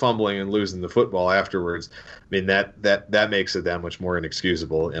 with fumbling and losing the football afterwards, I mean that makes it that much more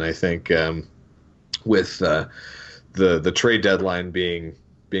inexcusable. And I think with the trade deadline being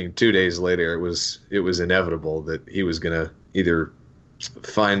 2 days later, it was inevitable that he was going to either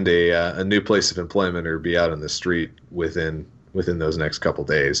find a new place of employment or be out on the street within those next couple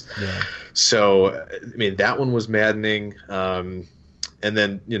days. Yeah. So, I mean, that one was maddening. And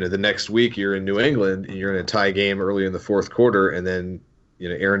then, the next week you're in New England and you're in a tie game early in the fourth quarter, and then,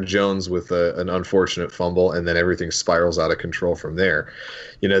 Aaron Jones with an unfortunate fumble, and then everything spirals out of control from there.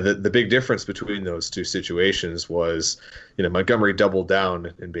 The big difference between those two situations was, Montgomery doubled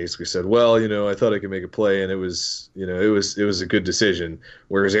down and basically said, well, I thought I could make a play, and it was a good decision.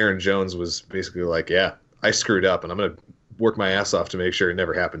 Whereas Aaron Jones was basically like, yeah, I screwed up, and I'm going to work my ass off to make sure it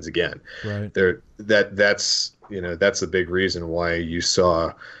never happens again. Right. That's a big reason why you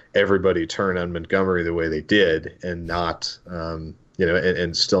saw everybody turn on Montgomery the way they did, and not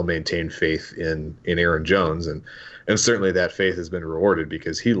and still maintain faith in Aaron Jones, and certainly that faith has been rewarded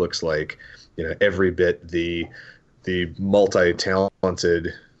because he looks like every bit the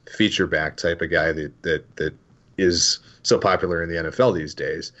multi-talented feature back type of guy that is so popular in the NFL these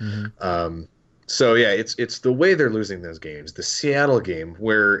days. Mm-hmm. So yeah, it's the way they're losing those games. The Seattle game,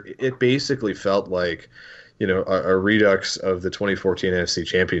 where it basically felt like, a redux of the 2014 NFC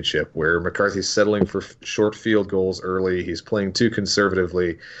Championship, where McCarthy's settling for short field goals early. He's playing too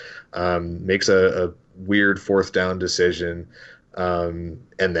conservatively, makes a weird fourth down decision, and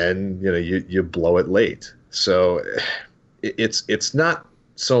then you blow it late. So it's not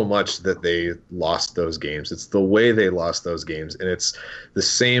so much that they lost those games. It's the way they lost those games, and it's the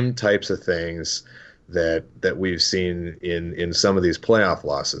same types of things that we've seen in some of these playoff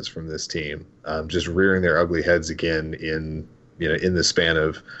losses from this team, just rearing their ugly heads again in the span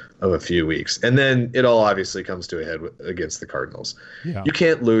of a few weeks. And then it all obviously comes to a head against the Cardinals. Yeah. You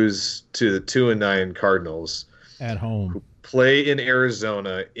can't lose to the 2-9 Cardinals at home, who play in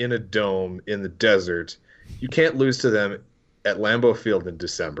Arizona in a dome in the desert. You can't lose to them at Lambeau Field in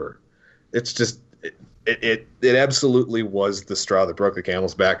December. It's just it absolutely was the straw that broke the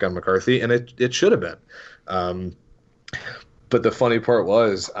camel's back on McCarthy, and it should have been. But the funny part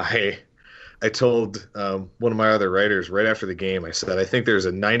was I told one of my other writers right after the game, I said, I think there's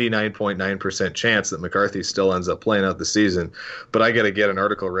a 99.9% chance that McCarthy still ends up playing out the season, but I got to get an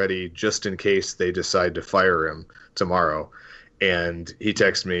article ready just in case they decide to fire him tomorrow. And he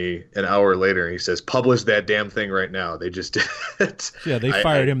texts me an hour later and he says, publish that damn thing right now. They just did it. Yeah, they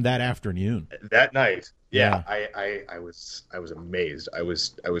fired him that afternoon. That night. Yeah. I was amazed. I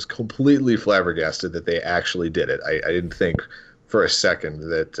was completely flabbergasted that they actually did it. I didn't think for a second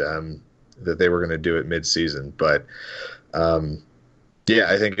that they were going to do it mid-season. But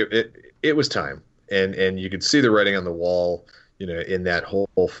I think it was time. And you could see the writing on the wall, in that whole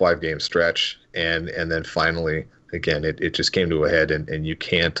 5-game stretch. And then finally, again, it just came to a head, and you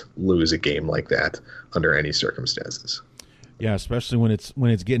can't lose a game like that under any circumstances. Yeah, especially when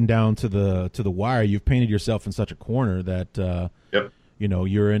it's getting down to the wire. You've painted yourself in such a corner that yep.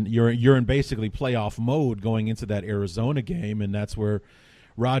 You're in basically playoff mode going into that Arizona game, and that's where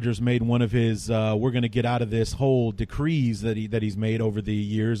Rodgers made one of his we're going to get out of this whole decrees that he's made over the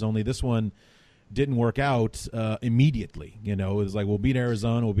years. Only this one didn't work out immediately. It was like, we'll beat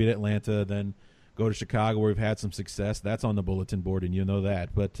Arizona, we'll beat Atlanta, then go to Chicago where we've had some success. That's on the bulletin board, and you know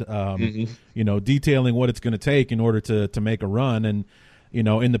that. But, detailing what it's going to take in order to make a run. And,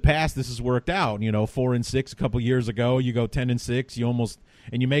 in the past, this has worked out. 4-6 a couple years ago, you go 10-6,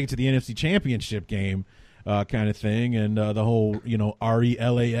 you make it to the NFC Championship game kind of thing. And the whole,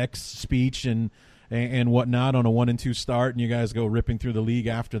 RELAX speech and whatnot on a 1-2 start, and you guys go ripping through the league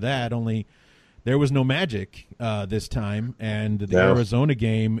after that. Only there was no magic this time, and the Arizona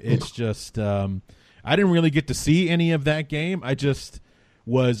game, it's just I didn't really get to see any of that game. I just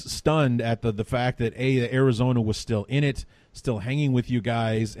was stunned at the fact that, the Arizona was still in it, still hanging with you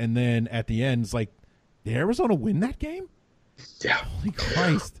guys, and then at the end, it's like, did Arizona win that game? Yeah. Holy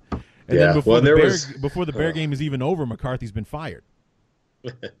Christ. And then before the Bear game is even over, McCarthy's been fired.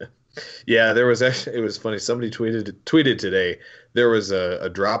 Yeah, it was funny. Somebody tweeted today, there was a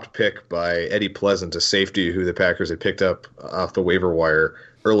dropped pick by Eddie Pleasant, a safety who the Packers had picked up off the waiver wire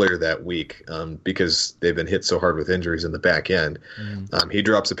earlier that week because they've been hit so hard with injuries in the back end. He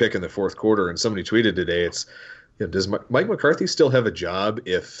drops a pick in the fourth quarter, and somebody tweeted today, does Mike McCarthy still have a job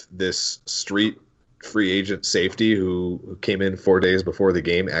if this street free agent safety who came in 4 days before the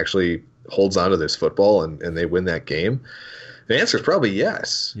game actually holds on to this football and they win that game? The answer is probably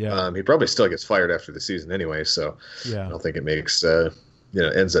yes. Yeah. He probably still gets fired after the season anyway, so I don't think it makes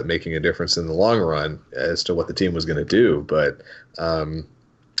ends up making a difference in the long run as to what the team was going to do. But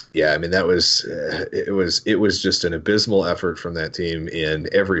that was it was just an abysmal effort from that team in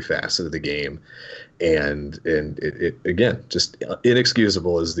every facet of the game, and it again, just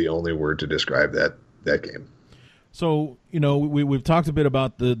inexcusable is the only word to describe that game. So we've talked a bit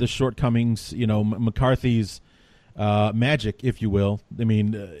about the shortcomings, McCarthy's magic, if you will. I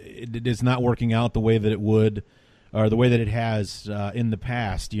mean, it is not working out the way that it would, or the way that it has in the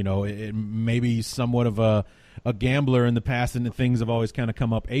past. It may be somewhat of a gambler in the past, and things have always kind of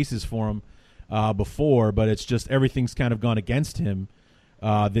come up aces for him before, but it's just everything's kind of gone against him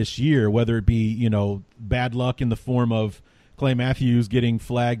this year, whether it be, bad luck in the form of Clay Matthews getting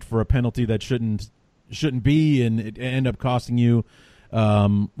flagged for a penalty that shouldn't be, and it end up costing you a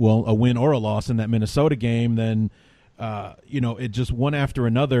win or a loss in that Minnesota game. Then it just one after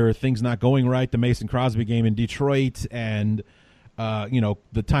another, things not going right. The Mason Crosby game in Detroit, and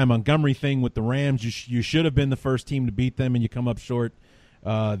the Ty Montgomery thing with the Rams. You should have been the first team to beat them, and you come up short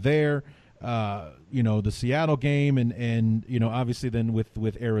there. The Seattle game, and obviously then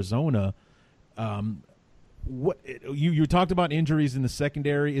with Arizona. What you talked about injuries in the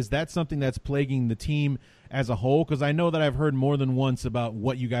secondary. Is that something that's plaguing the team as a whole? Because I know that I've heard more than once about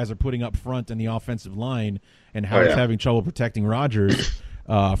what you guys are putting up front in the offensive line and how it's having trouble protecting Rodgers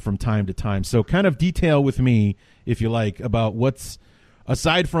from time to time. So kind of detail with me, if you like, about what's,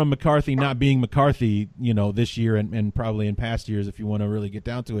 aside from McCarthy not being McCarthy, this year and probably in past years, if you want to really get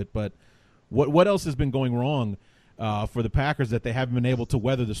down to it. But what else has been going wrong for the Packers that they haven't been able to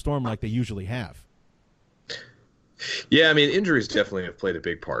weather the storm like they usually have? Yeah, I mean, injuries definitely have played a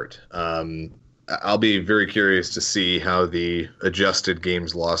big part. I'll be very curious to see how the adjusted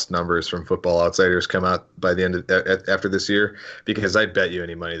games lost numbers from Football Outsiders come out by the end of after this year, because I'd bet you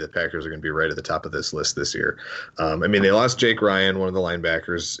any money the Packers are going to be right at the top of this list this year. They lost Jake Ryan, one of the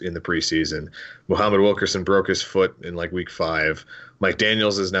linebackers, in the preseason. Muhammad Wilkerson broke his foot in week 5. Mike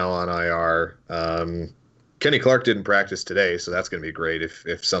Daniels is now on IR. Kenny Clark didn't practice today, so that's going to be great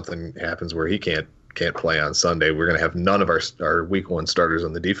if something happens where he can't play on Sunday. We're going to have none of our week 1 starters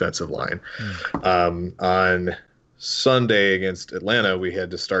on the defensive line. On Sunday against Atlanta, we had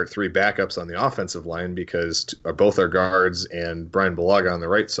to start 3 backups on the offensive line because both our guards and Brian Bulaga on the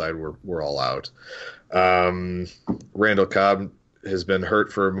right side were all out. Randall Cobb has been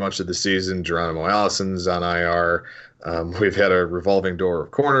hurt for much of the season. Geronimo Allison's on IR. We've had a revolving door of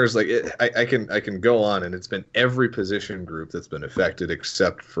corners. I can go on, and it's been every position group that's been affected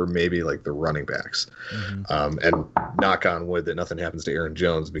except for maybe the running backs. And knock on wood that nothing happens to Aaron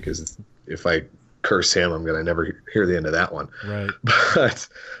Jones, because if I curse him, I'm gonna never hear the end of that one. Right. But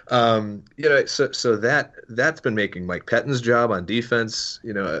so that's been making Mike Pettin's job on defense,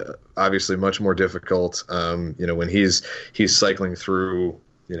 obviously much more difficult. When he's cycling through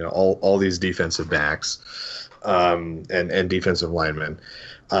all these defensive backs. And defensive linemen.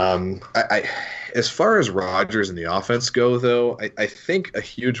 I as far as Rodgers and the offense go, though, I think a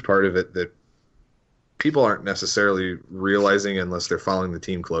huge part of it that people aren't necessarily realizing unless they're following the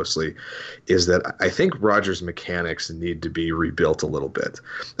team closely is that I think Rodgers' mechanics need to be rebuilt a little bit.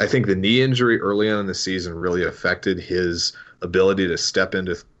 I think the knee injury early on in the season really affected his ability to step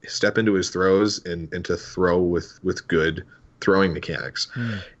into his throws and to throw with good throwing mechanics.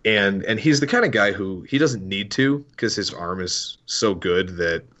 And he's the kind of guy who he doesn't need to, because his arm is so good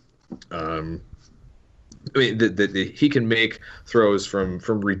that that he can make throws from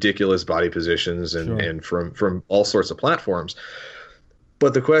ridiculous body positions and from all sorts of platforms.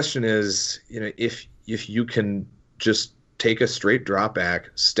 But the question is, if you can just take a straight drop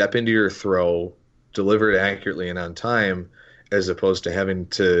back, step into your throw, deliver it accurately and on time, as opposed to having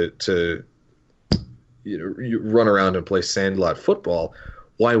to you run around and play sandlot football,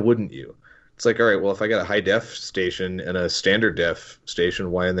 why wouldn't you? It's all right, well, if I got a high def station and a standard def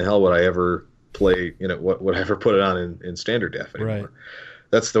station, why in the hell would I ever play, what would I ever put it on in standard def anymore? Right.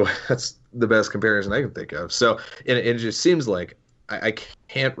 That's the best comparison I can think of. So it just seems like I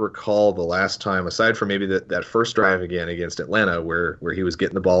can't recall the last time, aside from maybe that first drive again against Atlanta where he was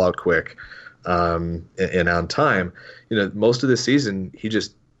getting the ball out quick and on time. Most of the season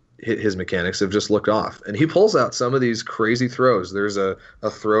his mechanics have just looked off, and he pulls out some of these crazy throws. There's a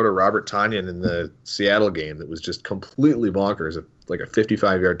throw to Robert Tonyan in the Seattle game that was just completely bonkers, like a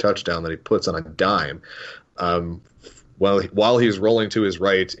 55-yard touchdown that he puts on a dime, while he's rolling to his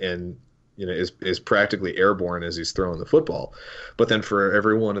right and is practically airborne as he's throwing the football. But then for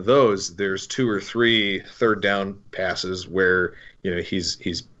every one of those, there's 2 or 3 third down passes where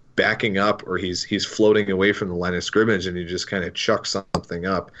he's backing up or he's floating away from the line of scrimmage, and he just kind of chucks something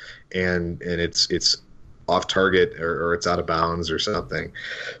up and it's off target or it's out of bounds or something.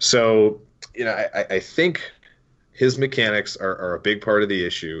 So I think his mechanics are a big part of the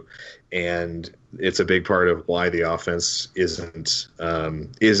issue, and it's a big part of why the offense isn't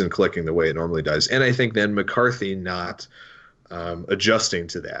clicking the way it normally does. And I think then McCarthy not adjusting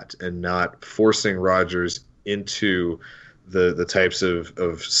to that and not forcing Rodgers into the types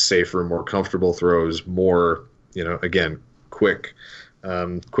of safer, more comfortable throws, more, again, quick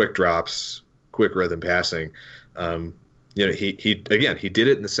drops, quick rhythm passing. He did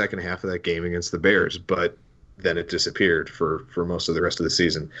it in the second half of that game against the Bears, but then it disappeared for most of the rest of the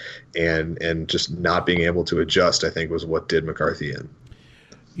season, and just not being able to adjust, I think, was what did McCarthy in.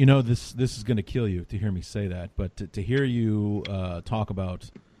 This is going to kill you to hear me say that, but to hear you talk about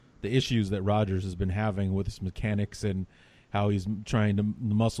the issues that Rodgers has been having with his mechanics and how he's trying to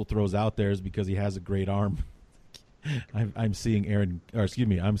muscle throws out there is because he has a great arm. I'm seeing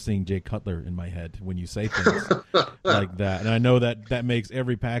I'm seeing Jay Cutler in my head when you say things like that, and I know that makes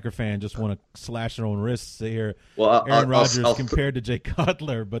every Packer fan just want to slash their own wrists here. Well, Aaron Rodgers compared to Jay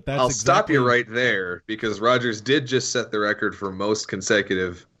Cutler, but that's I'll stop you right there because Rodgers did just set the record for most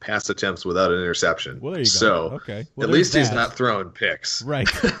consecutive pass attempts without an interception. Well, there you go. So okay, well, at least he's not throwing picks, right?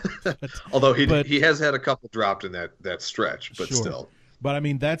 Although he has had a couple dropped in that stretch, but sure. Still. But I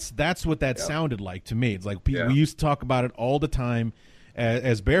mean, that's what that sounded like to me. It's like we used to talk about it all the time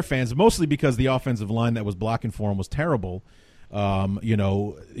as Bear fans, mostly because the offensive line that was blocking for him was terrible.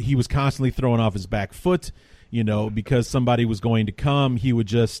 He was constantly throwing off his back foot. Because somebody was going to come,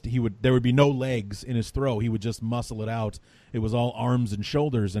 there would be no legs in his throw. He would just muscle it out. It was all arms and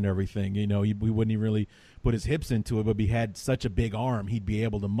shoulders and everything. He wouldn't even really put his hips into it, but he had such a big arm, he'd be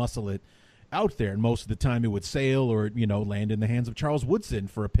able to muscle it out there, and most of the time it would sail or land in the hands of Charles Woodson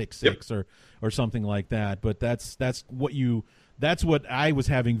for a pick six or something like that. But that's what I was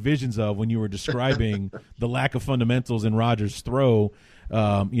having visions of when you were describing the lack of fundamentals in Rodgers' throw,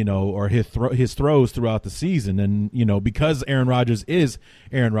 or his throws throughout the season. And because Aaron Rodgers is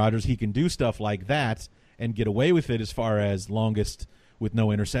Aaron Rodgers, he can do stuff like that and get away with it as far as longest with no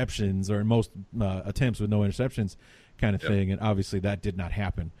interceptions or most attempts with no interceptions kind of thing. And obviously that did not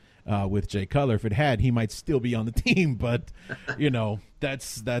happen with Jay Cutler. If it had, he might still be on the team, but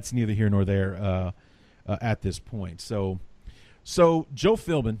that's neither here nor there at this point. So Joe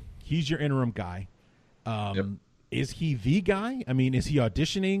Philbin, he's your interim guy. Is he the guy? I mean, is he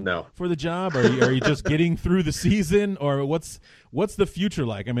auditioning for the job? Are you just getting through the season, or what's the future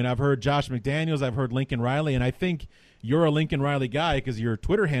like? I mean, I've heard Josh McDaniels, I've heard Lincoln Riley, and I think you're a Lincoln Riley guy because your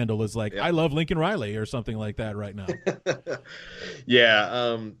Twitter handle is like, I love Lincoln Riley or something like that right now.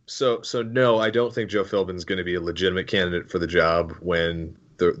 So no, I don't think Joe Philbin's going to be a legitimate candidate for the job when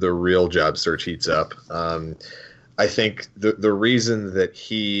the real job search heats up. I think the reason that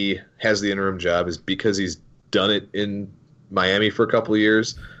he has the interim job is because he's done it in Miami for a couple of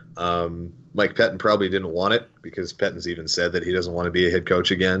years. Mike Pettin probably didn't want it because Pettin's even said that he doesn't want to be a head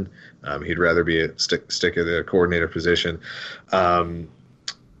coach again. He'd rather be stick at the coordinator position. And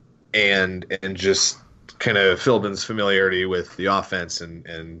just kind of Philbin's familiarity with the offense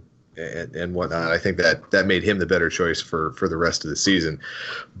and whatnot. I think that made him the better choice for the rest of the season.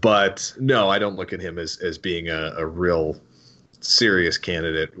 But no, I don't look at him as being a real serious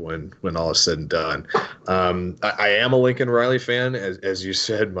candidate when all is said and done. I am a Lincoln Riley fan, as you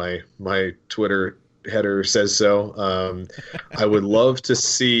said. My Twitter header says so. I would love to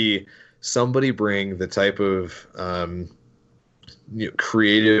see somebody bring the type of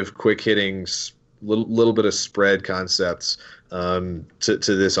creative, quick hitting, little bit of spread concepts to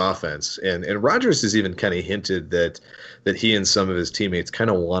this offense. And Rodgers has even kind of hinted that he and some of his teammates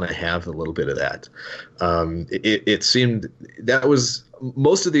kind of want to have a little bit of that. It seemed that was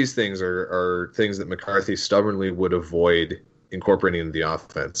most of these things are things that McCarthy stubbornly would avoid incorporating into the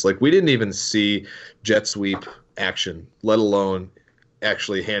offense. Like, we didn't even see jet sweep action, let alone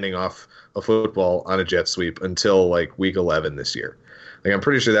actually handing off a football on a jet sweep until like week 11 this year. Like, I'm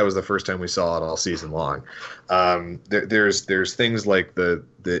pretty sure that was the first time we saw it all season long. There's things like the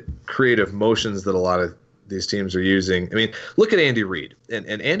creative motions that a lot of these teams are using. I mean, look at Andy Reid. And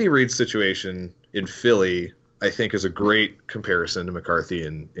Andy Reid's situation in Philly, I think, is a great comparison to McCarthy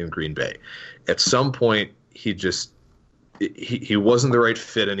in Green Bay. At some point, he wasn't the right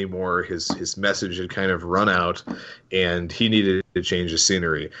fit anymore. His message had kind of run out, and he needed to change the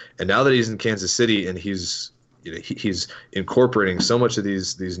scenery. And now that he's in Kansas City and he's incorporating so much of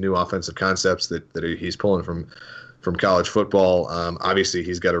these new offensive concepts that he's pulling from college football. Obviously,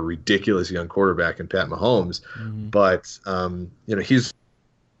 he's got a ridiculous young quarterback in Pat Mahomes, but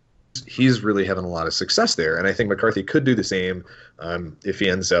he's really having a lot of success there. And I think McCarthy could do the same if he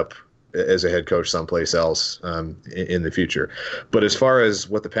ends up as a head coach someplace else in the future. But as far as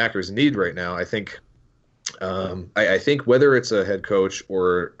what the Packers need right now, I think whether it's a head coach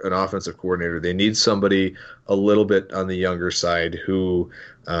or an offensive coordinator, they need somebody a little bit on the younger side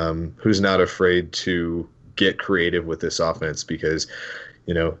who's not afraid to get creative with this offense, because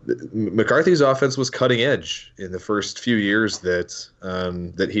McCarthy's offense was cutting edge in the first few years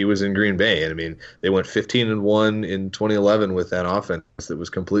that he was in Green Bay. And I mean, they went 15-1 in 2011 with that offense that was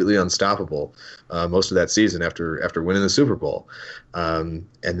completely unstoppable most of that season after winning the Super Bowl. And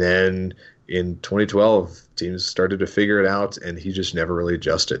then in 2012, teams started to figure it out, and he just never really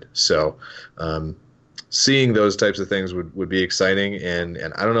adjusted. So seeing those types of things would be exciting. And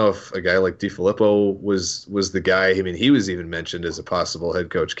I don't know if a guy like DeFilippo was the guy. I mean, he was even mentioned as a possible head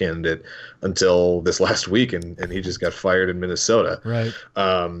coach candidate until this last week, and he just got fired in Minnesota. Right.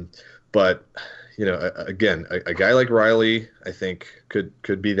 But again, a guy like Riley, I think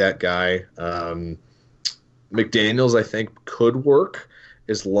could be that guy. McDaniels, I think, could work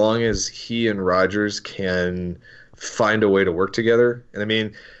as long as he and Rodgers can find a way to work together. And I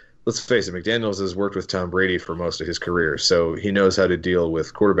mean, let's face it, McDaniels has worked with Tom Brady for most of his career, so he knows how to deal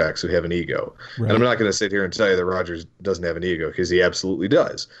with quarterbacks who have an ego. Right. And I'm not going to sit here and tell you that Rodgers doesn't have an ego, because he absolutely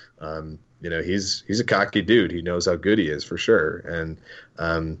does. He's a cocky dude. He knows how good he is, for sure. And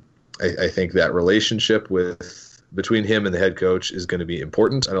I think that relationship between him and the head coach is going to be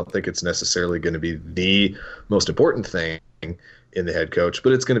important. I don't think it's necessarily going to be the most important thing in the head coach,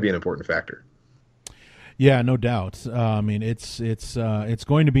 but it's going to be an important factor. Yeah, no doubt. I mean, it's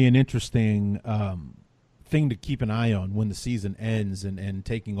going to be an interesting thing to keep an eye on when the season ends and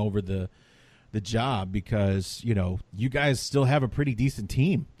taking over the job, because you guys still have a pretty decent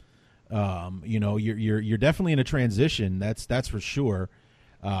team. You're definitely in a transition. That's for sure.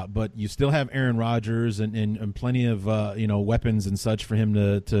 But you still have Aaron Rodgers and plenty of weapons and such for him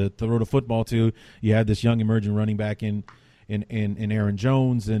to throw the football to. You have this young emerging running back in Aaron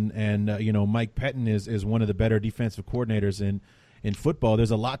Jones, and Mike Pettin is one of the better defensive coordinators in football.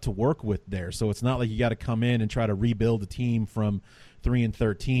 There's a lot to work with there, so it's not like you got to come in and try to rebuild the team from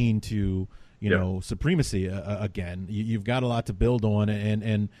 3-13 to supremacy again. You've got a lot to build on,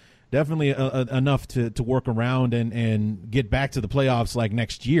 and definitely enough to work around and get back to the playoffs like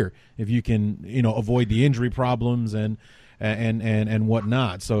next year if you can avoid the injury problems and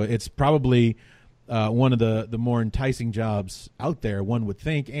whatnot. So it's probably one of the more enticing jobs out there, one would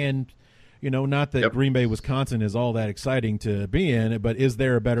think. And not that Green Bay, Wisconsin is all that exciting to be in, but is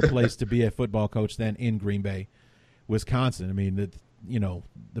there a better place to be a football coach than in Green Bay, Wisconsin? I mean,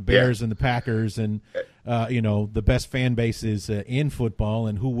 the Bears and the Packers and the best fan bases in football,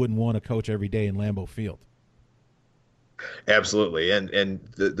 and who wouldn't want to coach every day in Lambeau Field? Absolutely, and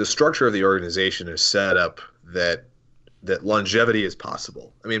the structure of the organization is set up that longevity is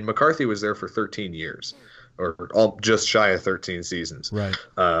possible. I mean, McCarthy was there for 13 years, or just shy of 13 seasons. Right.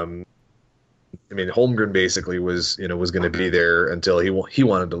 I mean, Holmgren basically was going to be there until he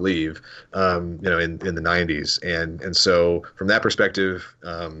wanted to leave, in the 90s, and so from that perspective,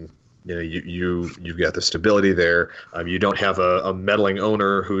 you've got the stability there. You don't have a meddling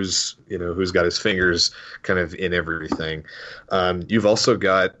owner who's got his fingers kind of in everything. You've also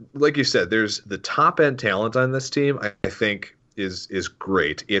got, like you said, there's the top end talent on this team. I think is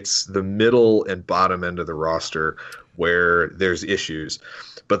great. It's the middle and bottom end of the roster where there's issues.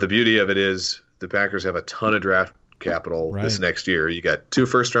 But the beauty of it is the Packers have a ton of draft capital this next year. You got 2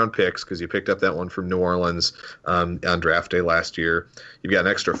 first-round picks because you picked up that one from New Orleans on draft day last year. You've got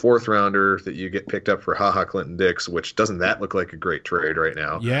an extra 4th-rounder that you get picked up for HaHa Clinton-Dix, which doesn't that look like a great trade right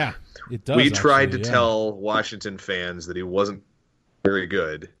now? Yeah, it does. We tried to tell Washington fans that he wasn't very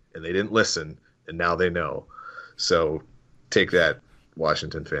good, and they didn't listen, and now they know. So take that,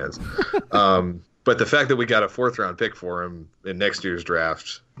 Washington fans. But the fact that we got a 4th-round pick for him in next year's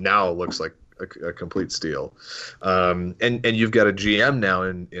draft now looks like a complete steal. And you've got a GM now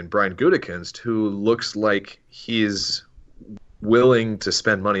in Brian Gutekunst who looks like he's willing to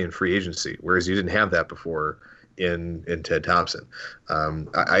spend money in free agency, whereas you didn't have that before in Ted Thompson.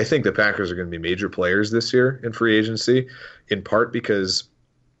 I think the Packers are going to be major players this year in free agency, in part because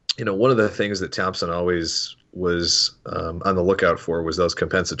one of the things that Thompson always was on the lookout for was those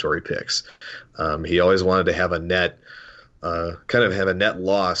compensatory picks. He always wanted to have a net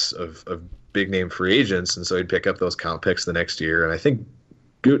loss of big name free agents, and so he'd pick up those comp picks the next year. And I think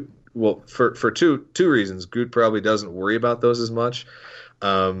for two reasons, Goot probably doesn't worry about those as much.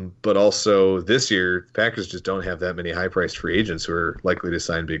 But also this year, the Packers just don't have that many high-priced free agents who are likely to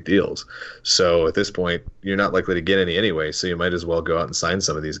sign big deals. So at this point, you're not likely to get any anyway, so you might as well go out and sign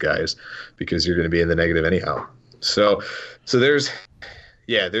some of these guys because you're going to be in the negative anyhow. So there's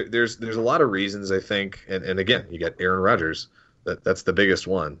a lot of reasons, I think. And again, you got Aaron Rodgers. That's the biggest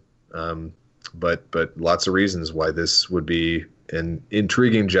one. But lots of reasons why this would be an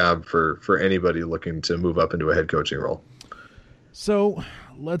intriguing job for anybody looking to move up into a head coaching role. So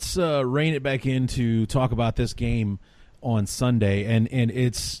let's rein it back in to talk about this game on Sunday. And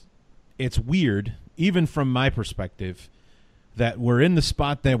it's weird, even from my perspective, that we're in the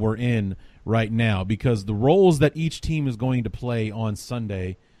spot that we're in right now, because the roles that each team is going to play on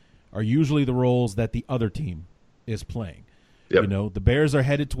Sunday are usually the roles that the other team is playing. Yep. The Bears are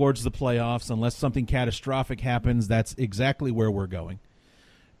headed towards the playoffs. Unless something catastrophic happens, that's exactly where we're going.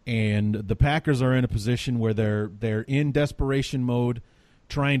 And the Packers are in a position where they're in desperation mode,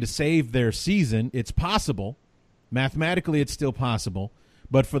 trying to save their season. It's possible. Mathematically, it's still possible.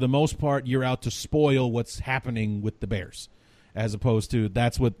 But for the most part, you're out to spoil what's happening with the Bears. as opposed to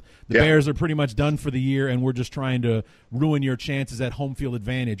that's what the Bears are pretty much done for the year, and we're just trying to ruin your chances at home field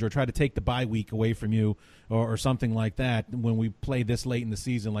advantage or try to take the bye week away from you or something like that when we play this late in the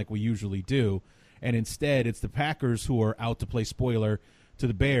season like we usually do. And instead, it's the Packers who are out to play spoiler to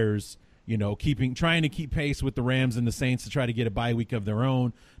the Bears, trying to keep pace with the Rams and the Saints to try to get a bye week of their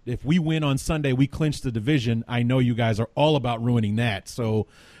own. If we win on Sunday, we clinch the division. I know you guys are all about ruining that. So,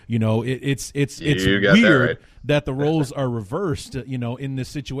 it's weird that the roles are reversed, in this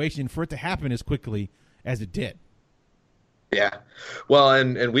situation for it to happen as quickly as it did. Yeah, well,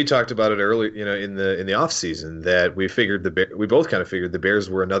 and we talked about it early, in the off season that we both kind of figured the Bears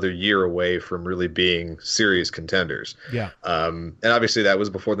were another year away from really being serious contenders. Yeah. And obviously that was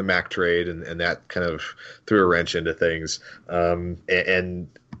before the Mac trade, and that kind of threw a wrench into things. And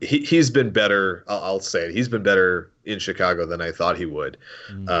he's been better. I'll say it. He's been better in Chicago than I thought he would,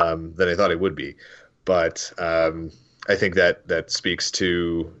 than I thought he would be. But I think that speaks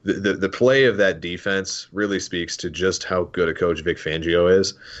to the play of that defense. Really speaks to just how good a coach Vic Fangio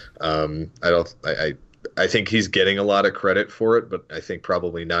is. I think he's getting a lot of credit for it, but I think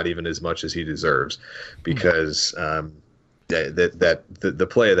probably not even as much as he deserves, because the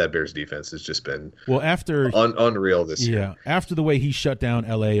play of that Bears defense has just been unreal this year. Yeah, after the way he shut down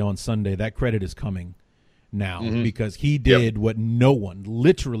LA on Sunday, that credit is coming now, because he did what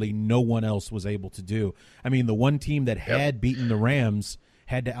literally no one else was able to do. I mean, the one team that had beaten the Rams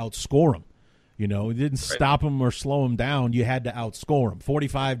had to outscore them. It didn't stop them or slow them down. You had to outscore them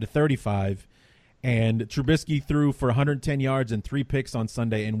 45-35. And Trubisky threw for 110 yards and 3 picks on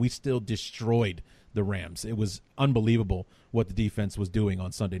Sunday, and we still destroyed the Rams. It was unbelievable what the defense was doing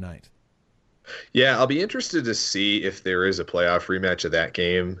on Sunday night. Yeah, I'll be interested to see if there is a playoff rematch of that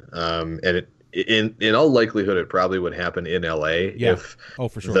game. And in all likelihood, it probably would happen in LA. Yeah. If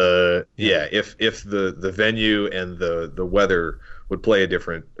for sure. If the venue and the weather would play a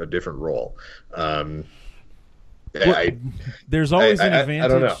different role. There's always an advantage. I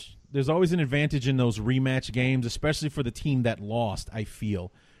don't know. There's always an advantage in those rematch games, especially for the team that lost, I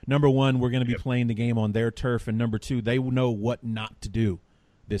feel. Number one, we're going to be playing the game on their turf, and number two, they know what not to do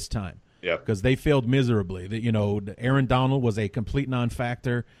this time. Yeah. Because they failed miserably. Aaron Donald was a complete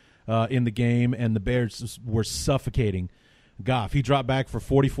non-factor in the game, and the Bears were suffocating Goff. He dropped back for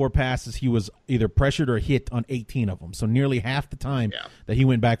 44 passes. He was either pressured or hit on 18 of them. So nearly half the time that he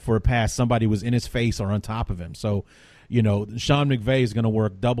went back for a pass, somebody was in his face or on top of him. So, Sean McVay is going to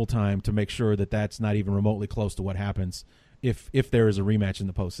work double time to make sure that that's not even remotely close to what happens if there is a rematch in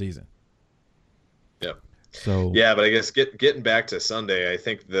the postseason. Yep. So but I guess getting back to Sunday, I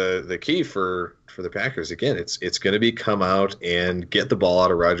think the key for the Packers, again, it's going to be come out and get the ball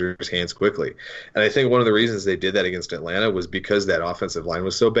out of Rodgers' hands quickly. And I think one of the reasons they did that against Atlanta was because that offensive line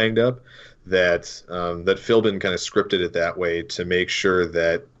was so banged up that Philbin kind of scripted it that way to make sure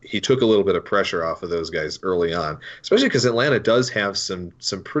that he took a little bit of pressure off of those guys early on, especially because Atlanta does have some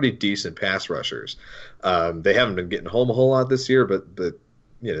pretty decent pass rushers. They haven't been getting home a whole lot this year, but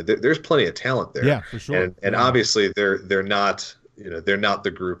there's plenty of talent there. Yeah, for sure. And obviously they're not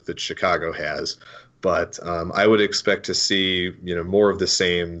the group that Chicago has, but I would expect to see more of the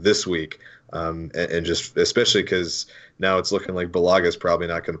same this week, and just especially because now it's looking like Balaga's probably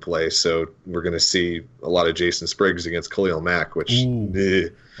not going to play, so we're going to see a lot of Jason Spriggs against Khalil Mack, which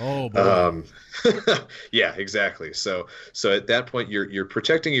oh boy. Yeah, exactly. So at that point, you're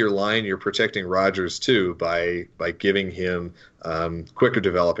protecting your line, you're protecting Rodgers too by giving him quicker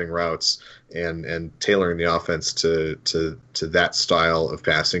developing routes and tailoring the offense to that style of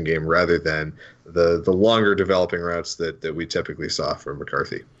passing game rather than the longer developing routes that we typically saw from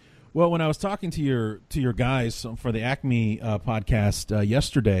McCarthy. Well, when I was talking to your guys for the Acme podcast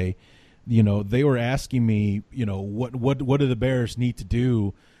yesterday, they were asking me, what do the Bears need to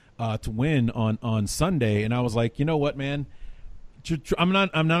do to win on Sunday, and I was like, you know what, man,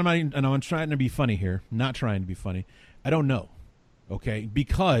 I'm trying to be funny here, not trying to be funny. I don't know, okay,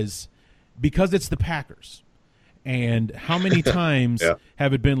 because it's the Packers, and how many times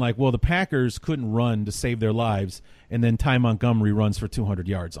have it been like, well, the Packers couldn't run to save their lives, and then Ty Montgomery runs for 200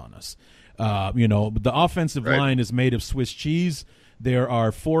 yards on us. The offensive line is made of Swiss cheese. There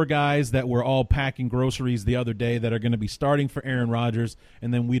are 4 guys that were all packing groceries the other day that are going to be starting for Aaron Rodgers,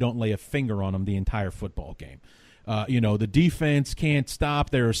 and then we don't lay a finger on them the entire football game. The defense can't stop.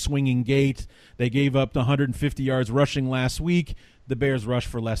 They're a swinging gate. They gave up 150 yards rushing last week. the Bears rush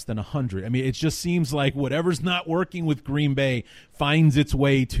for less than 100. I mean, it just seems like whatever's not working with Green Bay finds its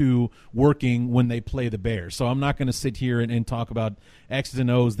way to working when they play the Bears. So I'm not going to sit here and talk about X's and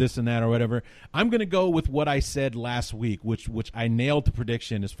O's, this and that or whatever. I'm going to go with what I said last week, which I nailed the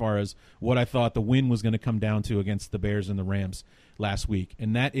prediction as far as what I thought the win was going to come down to against the Bears and the Rams last week.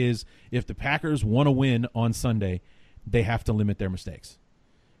 And that is, if the Packers want to win on Sunday, they have to limit their mistakes.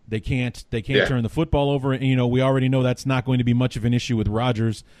 They can't turn the football over. And, we already know that's not going to be much of an issue with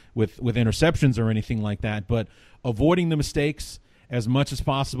Rodgers with interceptions or anything like that. But avoiding the mistakes as much as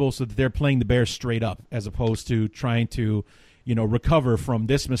possible so that they're playing the Bears straight up as opposed to trying to, recover from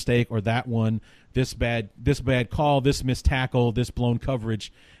this mistake or that one, this bad call, this missed tackle, this blown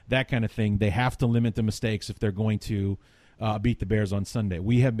coverage, that kind of thing. They have to limit the mistakes if they're going to beat the Bears on Sunday.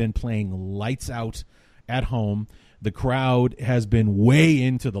 We have been playing lights out at home. The crowd has been way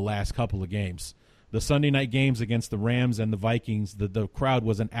into the last couple of games. The Sunday night games against the Rams and the Vikings, the crowd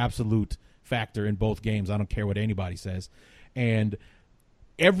was an absolute factor in both games. I don't care what anybody says. And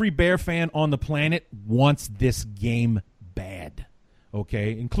every Bear fan on the planet wants this game bad,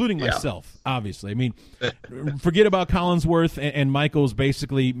 okay, including myself, obviously. I mean, forget about Collinsworth and Michael's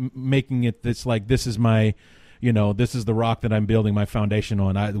basically making it this like this is my, this is the rock that I'm building my foundation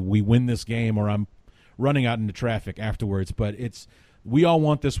on. We win this game or I'm running out into traffic afterwards. But we all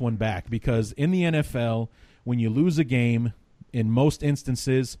want this one back because in the NFL, when you lose a game, in most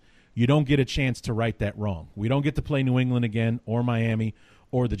instances, you don't get a chance to right that wrong. We don't get to play New England again or Miami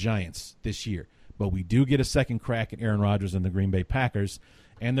or the Giants this year. But we do get a second crack at Aaron Rodgers and the Green Bay Packers,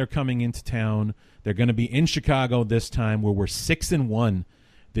 and they're coming into town. They're going to be in Chicago this time where we're 6-1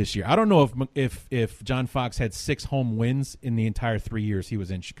 this year. I don't know if John Fox had 6 home wins in the entire 3 years he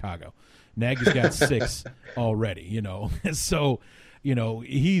was in Chicago. Nagy's got 6 already, So,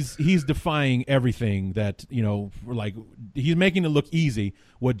 he's defying everything that, like he's making it look easy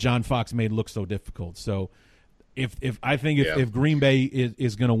what John Fox made look so difficult. So if Green Bay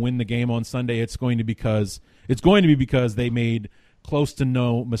is going to win the game on Sunday, it's going to be because they made close to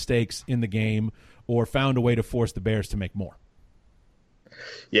no mistakes in the game or found a way to force the Bears to make more.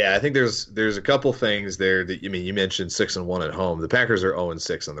 Yeah, I think there's a couple things there that you mentioned 6-1 at home. The Packers are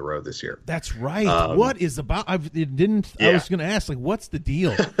 0-6 on the road this year. That's right. What is about? I was going to ask, like, what's the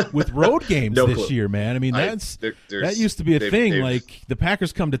deal with road games this year, man? I mean, that used to be a thing. Like the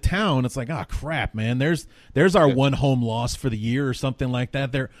Packers come to town, it's like, oh crap, man. There's our one home loss for the year or something like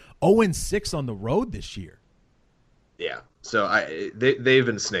that. They're 0-6 on the road this year. Yeah. So they've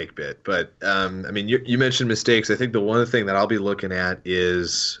been snake bit, but you mentioned mistakes. I think the one thing that I'll be looking at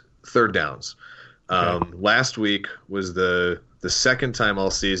is third downs. Last week was the second time all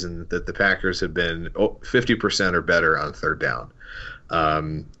season that the Packers have been 50% or better on third down.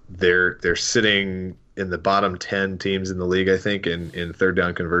 They're sitting in the bottom 10 teams in the league, I think, in third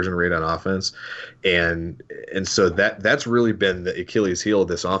down conversion rate on offense. And so that's really been the Achilles heel of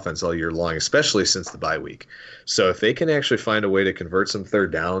this offense all year long, especially since the bye week. So if they can actually find a way to convert some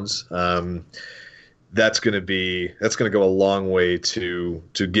third downs, that's going to go a long way to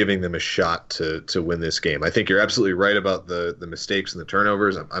giving them a shot to win this game. I think you're absolutely right about the mistakes and the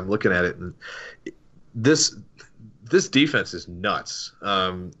turnovers. I'm looking at it, and this defense is nuts.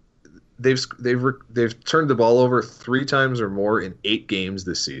 They've turned the ball over 3 times or more in 8 games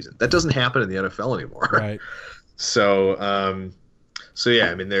this season. That doesn't happen in the NFL anymore. Right. So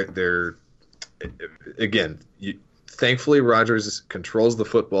yeah, I mean they're again. Thankfully, Rodgers controls the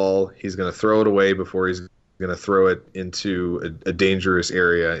football. He's going to throw it away before he's going to throw it into a dangerous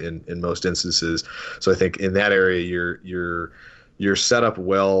area in most instances. So I think in that area you're set up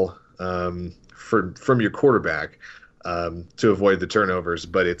well from your quarterback. To avoid the turnovers,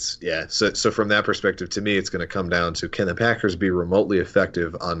 but so from that perspective, to me, it's going to come down to, can the Packers be remotely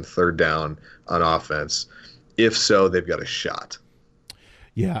effective on third down on offense? If so, they've got a shot.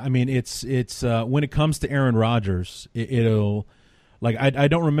 Yeah, I mean, it's when it comes to Aaron Rodgers, it'll like I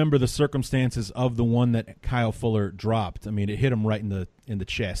don't remember the circumstances of the one that Kyle Fuller dropped. I mean, it hit him right in the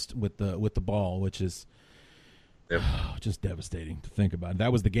chest with the ball, which is just devastating to think about.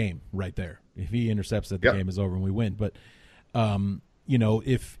 That was the game right there. If he intercepts it, the game is over and we win. But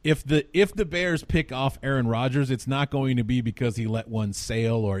if the Bears pick off Aaron Rodgers, it's not going to be because he let one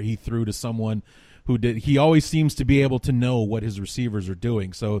sail or he threw to someone who did. He always seems to be able to know what his receivers are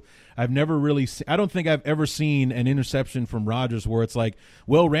doing. So I don't think I've ever seen an interception from Rodgers where it's like,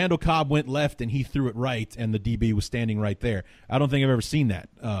 well, Randall Cobb went left and he threw it right and the DB was standing right there. I don't think I've ever seen that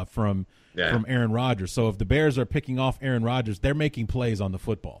from Aaron Rodgers. So if the Bears are picking off Aaron Rodgers, they're making plays on the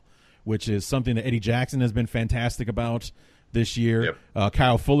football, which is something that Eddie Jackson has been fantastic about this year.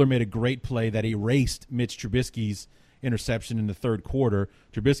 Kyle Fuller made a great play that erased Mitch Trubisky's interception in the third quarter.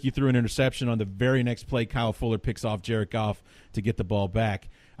 Trubisky threw an interception on the very next play. Kyle Fuller picks off Jared Goff to get the ball back.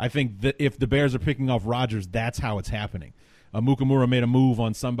 I think that if the Bears are picking off Rodgers, that's how it's happening. Mukamura made a move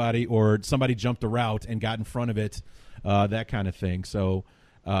on somebody, or somebody jumped a route and got in front of it, that kind of thing. So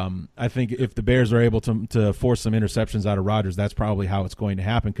I think if the Bears are able to force some interceptions out of Rodgers, that's probably how it's going to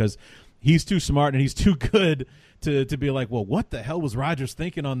happen, because he's too smart and he's too good to be like, well, what the hell was Rodgers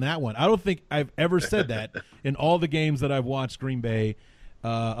thinking on that one? I don't think I've ever said that in all the games that I've watched Green Bay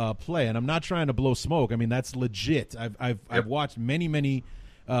play, and I'm not trying to blow smoke. I mean, that's legit. I've watched many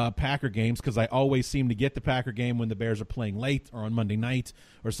Packer games, because I always seem to get the Packer game when the Bears are playing late or on Monday night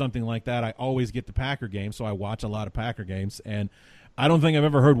or something like that. I always get the Packer game, so I watch a lot of Packer games, and I don't think I've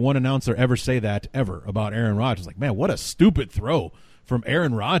ever heard one announcer ever say that ever about Aaron Rodgers. Like, man, what a stupid throw from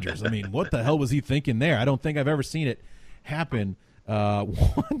Aaron Rodgers. I mean, what the hell was he thinking there? I don't think I've ever seen it happen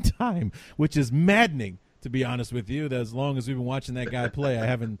one time, which is maddening, to be honest with you. That as long as we've been watching that guy play, I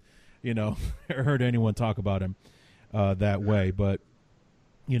haven't, heard anyone talk about him that way. But,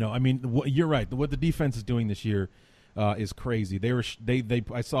 I mean, you're right. What the defense is doing this year is crazy.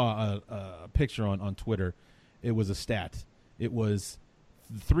 I saw a picture on Twitter. It was a stat. It was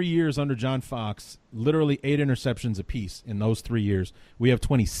 3 years under John Fox, literally 8 interceptions apiece in those 3 years. We have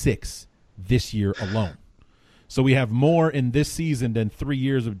 26 this year alone. So we have more in this season than 3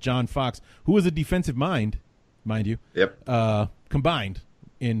 years of John Fox, who is a defensive mind you. Yep. Combined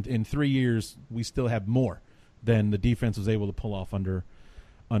in 3 years, we still have more than the defense was able to pull off under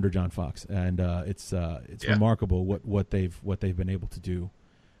John Fox, and it's remarkable what they've been able to do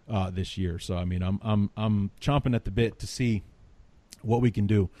this year. So I mean, I'm chomping at the bit to see what we can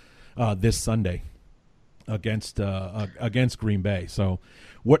do this Sunday against Green Bay. So,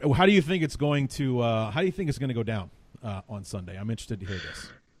 how do you think it's going to go down on Sunday? I'm interested to hear this.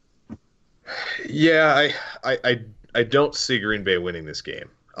 Yeah, I don't see Green Bay winning this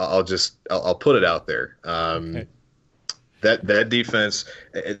game. I'll put it out there. Okay. That defense,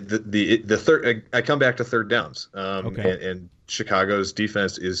 the third. I come back to third downs. Okay. And Chicago's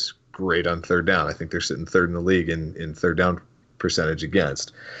defense is great on third down. I think they're sitting third in the league in third down percentage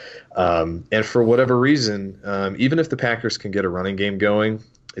against. And for whatever reason, even if the Packers can get a running game going,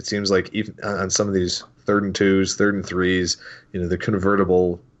 it seems like even on some of these 3rd and 2s, 3rd and 3s, the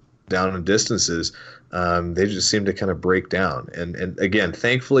convertible down and distances, they just seem to kind of break down. And again,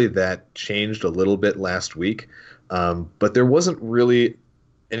 thankfully that changed a little bit last week. But there wasn't really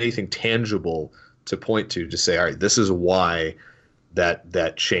anything tangible to point to say, all right, this is why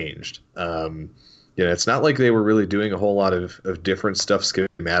that changed. It's not like they were really doing a whole lot of different stuff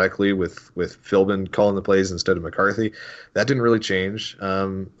schematically with Philbin calling the plays instead of McCarthy. That didn't really change.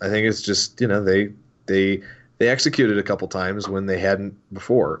 I think it's just, they executed a couple times when they hadn't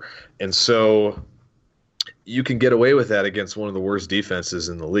before. And so you can get away with that against one of the worst defenses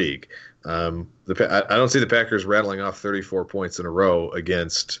in the league. I don't see the Packers rattling off 34 points in a row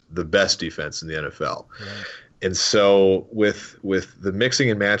against the best defense in the NFL. Right. And so with the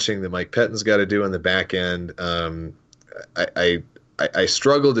mixing and matching that Mike Pettine's got to do on the back end, I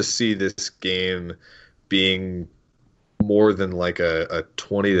struggle to see this game being more than like a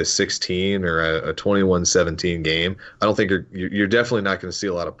 20-16 or a 21-17 game. I don't think you're definitely not going to see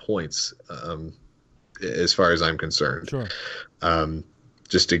a lot of points as far as I'm concerned. Sure.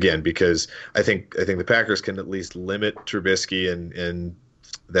 Just again, because I think the Packers can at least limit Trubisky and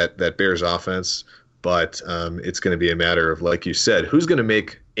that Bears offense, but it's going to be a matter of, like you said, who's going to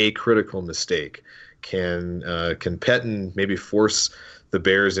make a critical mistake. Can Pettine maybe force the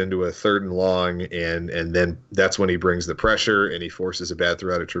Bears into a 3rd and long, and then that's when he brings the pressure and he forces a bad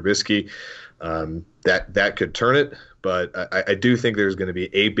throw out of Trubisky. That could turn it, but I do think there's going to be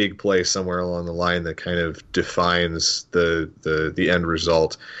a big play somewhere along the line that kind of defines the end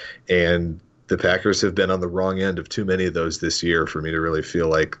result. And the Packers have been on the wrong end of too many of those this year for me to really feel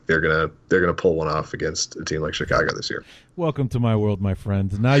like they're gonna pull one off against a team like Chicago this year. Welcome to my world, my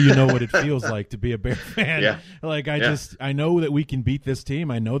friend. Now you know what it feels like to be a Bear fan. Yeah. Like I know that we can beat this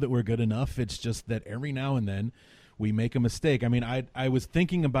team. I know that we're good enough. It's just that every now and then we make a mistake. I mean, I was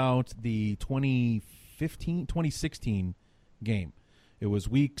thinking about the 2016 game. It was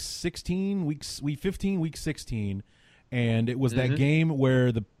week 16, week 15, week 16. And it was that game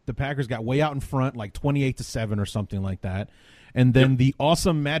where the Packers got way out in front, like 28-7 or something like that. And then the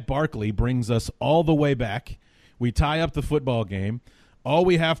awesome Matt Barkley brings us all the way back. We tie up the football game. All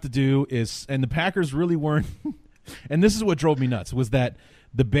we have to do is – and the Packers really weren't – and this is what drove me nuts, was that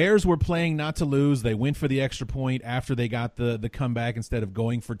the Bears were playing not to lose. They went for the extra point after they got the comeback instead of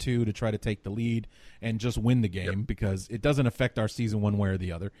going for 2 to try to take the lead and just win the game because it doesn't affect our season one way or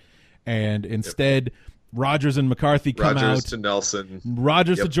the other. And instead – Rodgers and McCarthy come Rodgers out. to Nelson.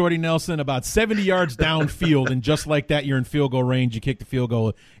 Rodgers Yep. to Jordy Nelson, about 70 yards downfield, and just like that, you're in field goal range. You kick the field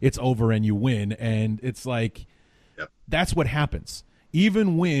goal, it's over, and you win. And it's like, that's what happens.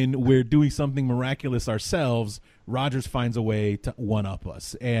 Even when we're doing something miraculous ourselves, Rodgers finds a way to one-up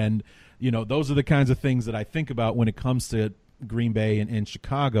us. And, those are the kinds of things that I think about when it comes to Green Bay and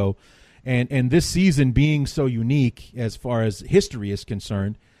Chicago. And this season being so unique as far as history is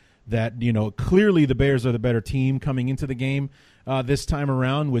concerned, that, clearly the Bears are the better team coming into the game this time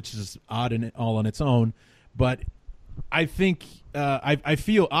around, which is odd and all on its own. But I think I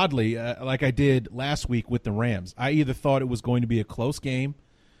feel oddly like I did last week with the Rams. I either thought it was going to be a close game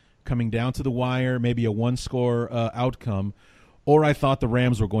coming down to the wire, maybe a one-score outcome, or I thought the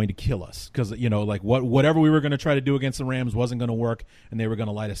Rams were going to kill us because, whatever we were going to try to do against the Rams wasn't going to work and they were going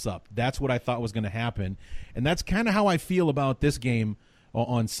to light us up. That's what I thought was going to happen. And that's kind of how I feel about this game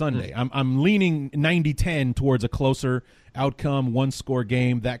on Sunday. I'm leaning 90-10 towards a closer outcome, one-score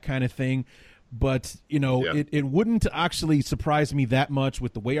game, that kind of thing. But, it wouldn't actually surprise me that much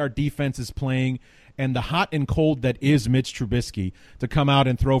with the way our defense is playing and the hot and cold that is Mitch Trubisky to come out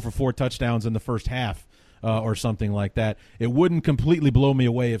and throw for 4 touchdowns in the first half or something like that. It wouldn't completely blow me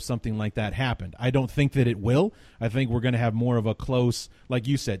away if something like that happened. I don't think that it will. I think we're going to have more of a close, like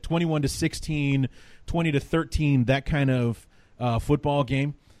you said, 21-16, 20-13, that kind of football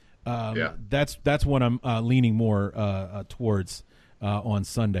game. That's what I'm leaning more towards on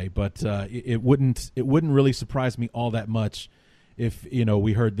Sunday. But it wouldn't really surprise me all that much if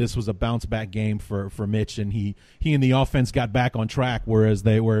we heard this was a bounce back game for Mitch and he and the offense got back on track, whereas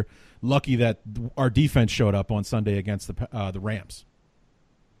they were lucky that our defense showed up on Sunday against the Rams.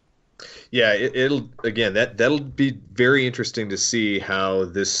 Yeah, that'll be very interesting to see how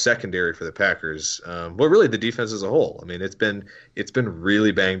this secondary for the Packers, really the defense as a whole. I mean, it's been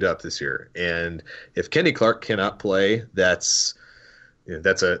really banged up this year, and if Kenny Clark cannot play, that's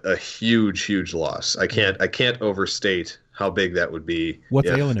a huge loss. I can't overstate how big that would be. What's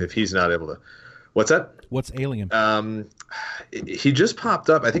ailing him? If he's not able to? What's that? What's ailing him? He just popped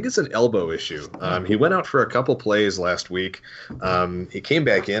up. I think it's an elbow issue. He went out for a couple plays last week. He came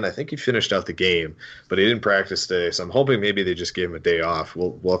back in. I think he finished out the game, but he didn't practice today. So I'm hoping maybe they just gave him a day off.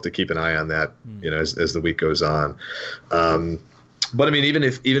 We'll have to keep an eye on that, as the week goes on. But I mean, even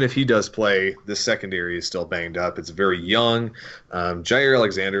if he does play, the secondary is still banged up. It's very young. Jair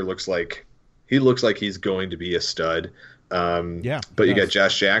Alexander looks like he's going to be a stud. But you got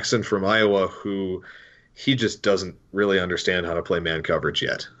Josh Jackson from Iowa, who he just doesn't really understand how to play man coverage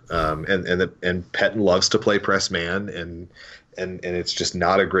yet. And Pettine loves to play press man, and it's just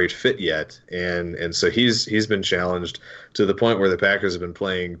not a great fit yet. And so he's been challenged to the point where the Packers have been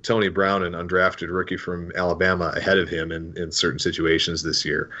playing Tony Brown, an undrafted rookie from Alabama, ahead of him in certain situations this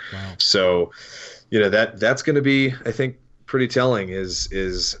year. Wow. So, that's going to be, I think, pretty telling. Is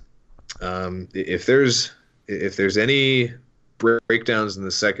if there's any breakdowns in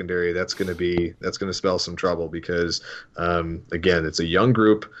the secondary, that's going to spell some trouble because again, it's a young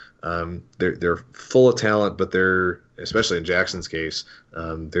group. They're full of talent, but they're, especially in Jackson's case,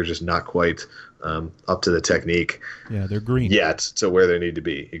 they're just not quite up to the technique. Yeah, they're green yet to where they need to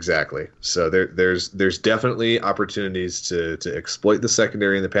be. Exactly. So there's definitely opportunities to exploit the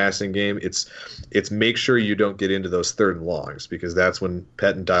secondary in the passing game. It's make sure you don't get into those 3rd and longs, because that's when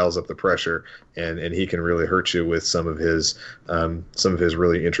Pettine dials up the pressure and he can really hurt you with some of his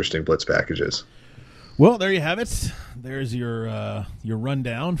really interesting blitz packages. Well, there you have it. There's your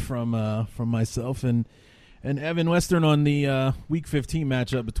rundown from myself and Evan Western on the Week 15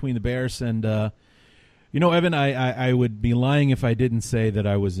 matchup between the Bears. And, Evan, I would be lying if I didn't say that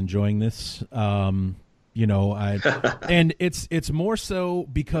I was enjoying this. And it's more so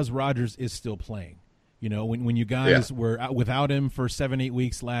because Rodgers is still playing. When you guys were out without him for 7-8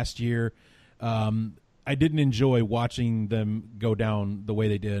 weeks last year, I didn't enjoy watching them go down the way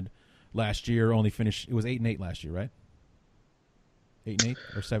they did last year. Only finished, it was 8-8 last year, right? 8-8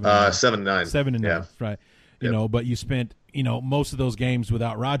 or 7-9? 7-9. 7-9, right. But you spent, most of those games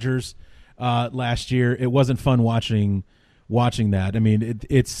without Rodgers last year. It wasn't fun watching that. I mean,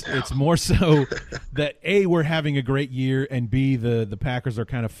 it's more so that A, we're having a great year, and B, the Packers are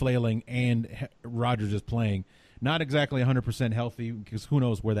kind of flailing and Rodgers is playing. Not exactly 100% healthy, because who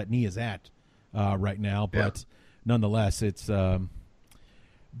knows where that knee is at right now. But nonetheless, it's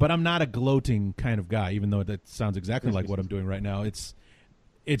but I'm not a gloating kind of guy, even though that sounds exactly like what I'm doing right now.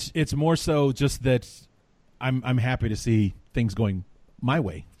 It's more so just that I'm happy to see things going my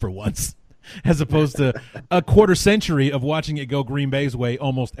way for once, as opposed to a quarter century of watching it go Green Bay's way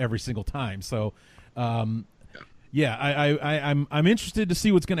almost every single time. So, I'm interested to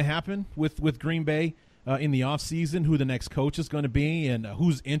see what's going to happen with Green Bay. in the offseason who the next coach is going to be and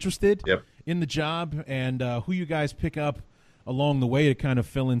who's interested in the job, and who you guys pick up along the way to kind of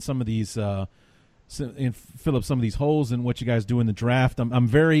fill in some of these fill up some of these holes in what you guys do in the draft. I'm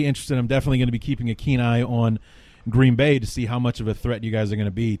very interested. I'm definitely going to be keeping a keen eye on Green Bay to see how much of a threat you guys are going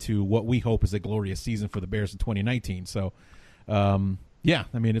to be to what we hope is a glorious season for the Bears in 2019. So, yeah,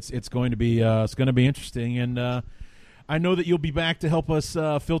 I mean, it's going to be interesting, and I know that you'll be back to help us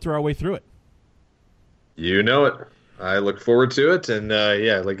filter our way through it. You know it. I look forward to it, and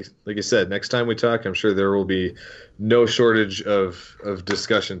yeah, like you said, next time we talk, I'm sure there will be no shortage of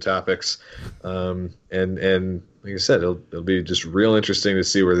discussion topics, and like I said, it'll be just real interesting to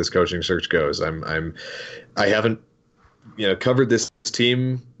see where this coaching search goes. I haven't covered this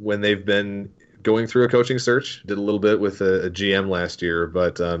team when they've been going through a coaching search. Did a little bit with a GM last year,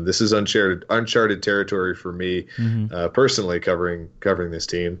 but this is uncharted territory for me personally covering this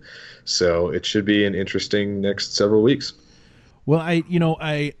team. So it should be an interesting next several weeks. Well,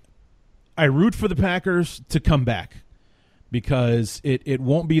 I root for the Packers to come back because it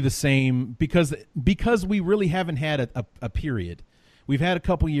won't be the same because we really haven't had a period. We've had a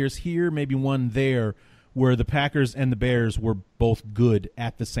couple years here, maybe one there, where the Packers and the Bears were both good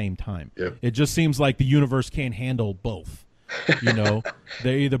at the same time. Yep. It just seems like the universe can't handle both.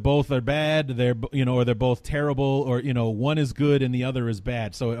 They either both are bad, or they're both terrible, or one is good and the other is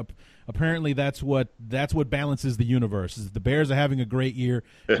bad. So apparently that's what balances the universe. Is the Bears are having a great year,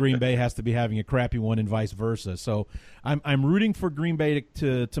 Green Bay has to be having a crappy one, and vice versa. So I'm rooting for Green Bay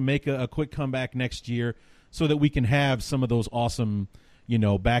to make a quick comeback next year, so that we can have some of those awesome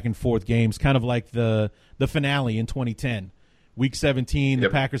back and forth games, kind of like the finale in 2010, Week 17. The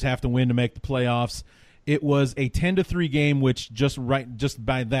Packers have to win to make the playoffs. It was a 10-3 game, which just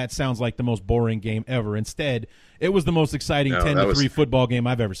by that sounds like the most boring game ever. Instead, it was the most exciting 10-3 football game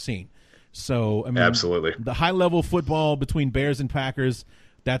I've ever seen. So, I mean, absolutely, the high-level football between Bears and Packers,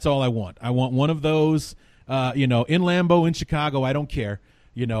 that's all I want. I want one of those, in Lambeau, in Chicago, I don't care,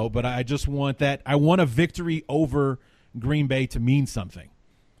 but I just want that. I want a victory over Green Bay to mean something,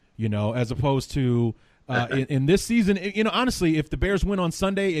 as opposed to in this season, honestly, if the Bears win on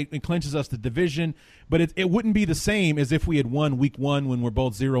Sunday, it clinches us the division, but it wouldn't be the same as if we had won Week 1 when we're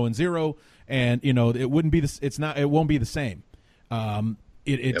both 0-0, and it wouldn't be it won't be the same. I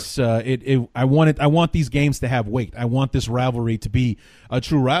want these games to have weight. I want this rivalry to be a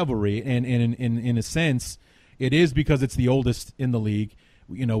true rivalry, and in a sense, it is because it's the oldest in the league.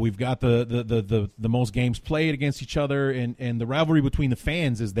 We've got the most games played against each other, and the rivalry between the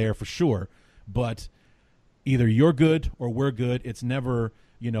fans is there for sure. But either you're good or we're good. It's never,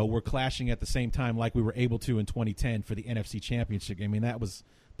 we're clashing at the same time like we were able to in 2010 for the NFC Championship game. I mean, that was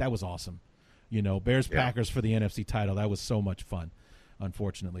awesome. Bears Packers for the NFC title. That was so much fun.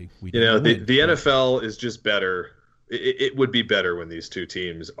 Unfortunately, we didn't win. The NFL is just better. It would be better when these two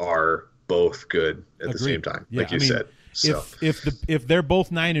teams are both good at the same time, like you said. So. If they're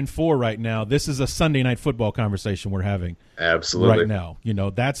both 9-4 right now, this is a Sunday night football conversation we're having. Absolutely. Right now,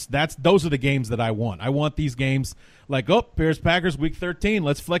 those are the games that I want. I want these games like Bears Packers Week 13.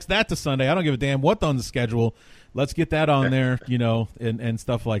 Let's flex that to Sunday. I don't give a damn what's on the schedule. Let's get that on there, and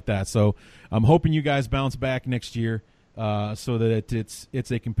stuff like that. So I'm hoping you guys bounce back next year. So that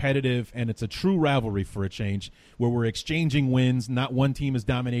it's a competitive and it's a true rivalry for a change, where we're exchanging wins, not one team is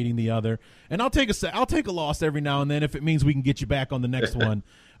dominating the other. And I'll take a loss every now and then if it means we can get you back on the next one,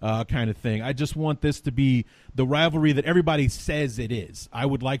 kind of thing. I just want this to be the rivalry that everybody says it is. I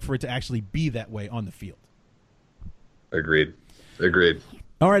would like for it to actually be that way on the field. Agreed.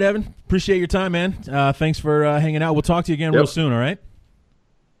 All right, Evan. Appreciate your time, man. Thanks for hanging out. We'll talk to you again real soon. All right.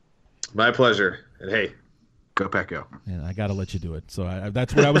 My pleasure. And hey, go Pack Go. And I got to let you do it. So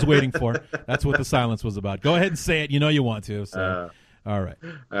that's what I was waiting for. That's what the silence was about. Go ahead and say it. You want to. So, all right.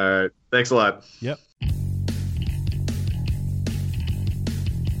 All right. Thanks a lot. Yep.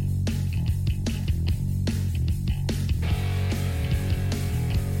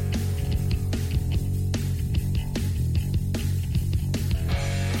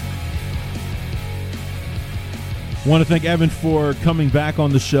 Want to thank Evan for coming back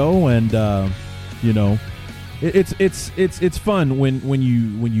on the show, and it's fun when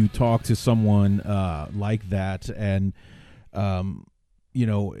you talk to someone like that, and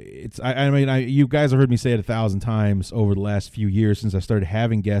you guys have heard me say it 1,000 times over the last few years since I started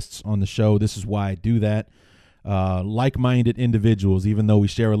having guests on the show. This is why I do that. Like-minded individuals, even though we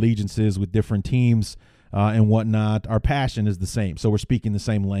share allegiances with different teams and whatnot, our passion is the same. So we're speaking the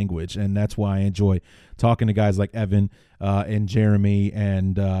same language, and that's why I enjoy talking to guys like Evan and Jeremy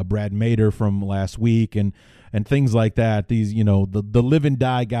and Brad Mader from last week and things like that. These, the live and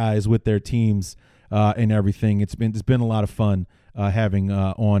die guys with their teams and everything. It's been a lot of fun having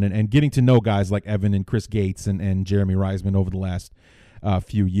on and getting to know guys like Evan and Chris Gates and Jeremy Reisman over the last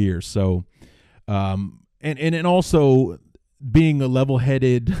few years. So, and also being a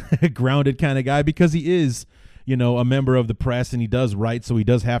level-headed, grounded kind of guy, because he is, a member of the press and he does write, so he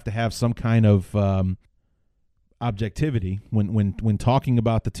does have to have some kind of objectivity when talking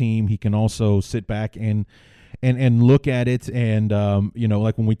about the team. He can also sit back and look at it and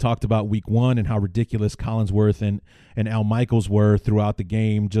like when we talked about week 1 and how ridiculous Collinsworth and Al Michaels were throughout the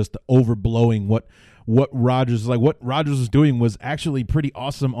game, just overblowing what Rodgers was doing was actually pretty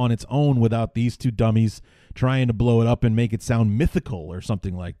awesome on its own without these two dummies trying to blow it up and make it sound mythical or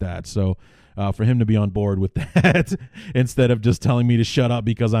something like that. So for him to be on board with that instead of just telling me to shut up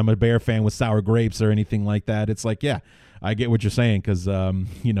because I'm a Bear fan with sour grapes or anything like that, it's like, yeah, I get what you're saying, because,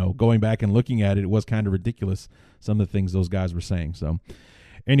 going back and looking at it, it was kind of ridiculous, some of the things those guys were saying. So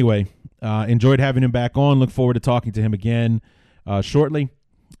anyway, enjoyed having him back on. Look forward to talking to him again shortly.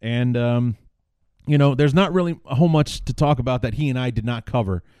 And, there's not really a whole much to talk about that he and I did not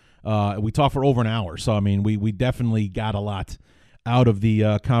cover. We talked for over an hour. So, I mean, we definitely got a lot out of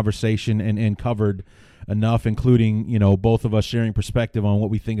the conversation and covered enough, including, both of us sharing perspective on what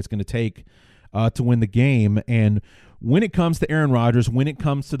we think it's going to take to win the game. And when it comes to Aaron Rodgers, when it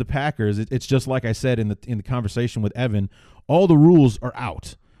comes to the Packers, it's just like I said in the conversation with Evan, all the rules are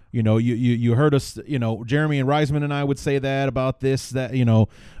out. You heard us, Jeremy and Reisman and I would say that about this, that,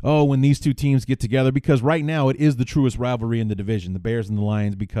 when these two teams get together, because right now it is the truest rivalry in the division, the Bears and the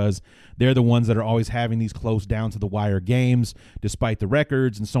Lions, because they're the ones that are always having these close down to the wire games, despite the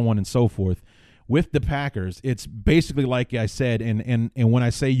records and so on and so forth. With the Packers, it's basically like I said, and when I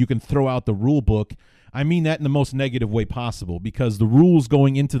say you can throw out the rule book, I mean that in the most negative way possible, because the rules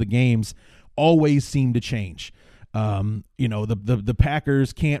going into the games always seem to change. The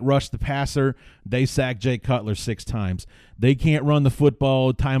Packers can't rush the passer. They sack Jay Cutler 6 times. They can't run the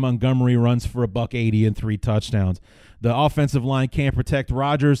football. Ty Montgomery runs for $180 and 3 touchdowns. The offensive line can't protect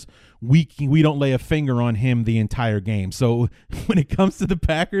Rodgers. We don't lay a finger on him the entire game. So when it comes to the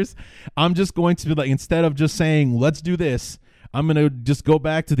Packers, I'm just going to be like, instead of just saying, let's do this, I'm going to just go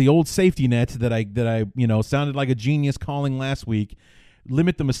back to the old safety net that I sounded like a genius calling last week.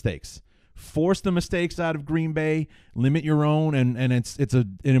 Limit the mistakes. Force the mistakes out of Green Bay, limit your own, and it's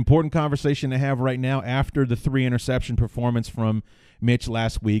an important conversation to have right now after the 3 interception performance from Mitch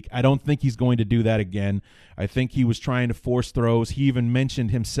last week. I don't think he's going to do that again. I think he was trying to force throws. He even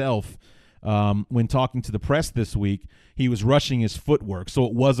mentioned himself when talking to the press this week, he was rushing his footwork. So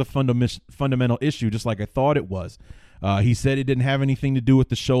it was a fundamental issue, just like I thought it was. He said it didn't have anything to do with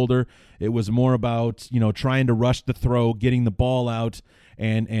the shoulder. It was more about, trying to rush the throw, getting the ball out,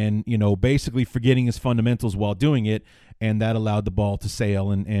 and basically forgetting his fundamentals while doing it, and that allowed the ball to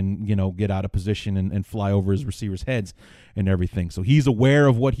sail and get out of position and fly over his receivers' heads and everything. So he's aware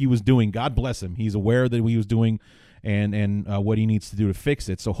of what he was doing. God bless him. He's aware that he was doing and what he needs to do to fix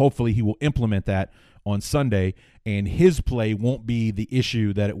it. So hopefully he will implement that on Sunday, and his play won't be the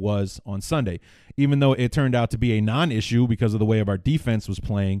issue that it was on Sunday. Even though it turned out to be a non-issue because of the way of our defense was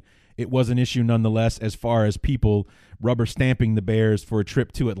playing, it was an issue nonetheless as far as people rubber stamping the Bears for a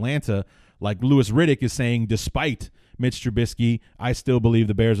trip to Atlanta. Like Louis Riddick is saying, despite Mitch Trubisky, I still believe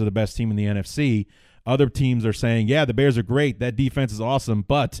the Bears are the best team in the NFC. Other teams are saying, yeah, the Bears are great. That defense is awesome,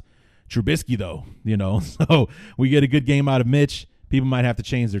 but Trubisky, though, So we get a good game out of Mitch. People might have to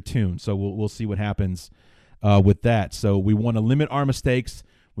change their tune. So we'll see what happens with that. So we want to limit our mistakes.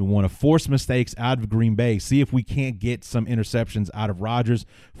 We want to force mistakes out of Green Bay, see if we can't get some interceptions out of Rodgers,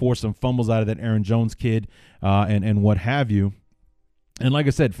 force some fumbles out of that Aaron Jones kid, and what have you. And like I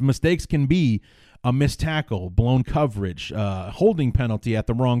said, mistakes can be a missed tackle, blown coverage, holding penalty at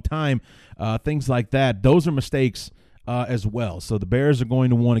the wrong time, things like that. Those are mistakes as well. So the Bears are going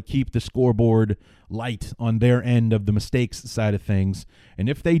to want to keep the scoreboard light on their end of the mistakes side of things. And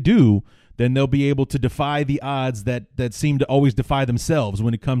if they do, then they'll be able to defy the odds that seem to always defy themselves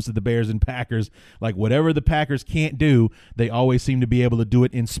when it comes to the Bears and Packers. Like whatever the Packers can't do, they always seem to be able to do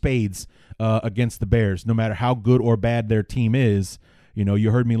it in spades against the Bears, no matter how good or bad their team is.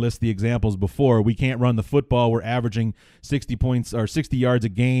 You heard me list the examples before. We can't run the football. We're averaging 60 points or 60 yards a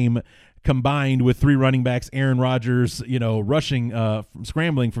game combined with 3 running backs, Aaron Rodgers, rushing,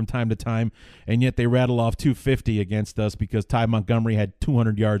 scrambling from time to time, and yet they rattle off 250 against us because Ty Montgomery had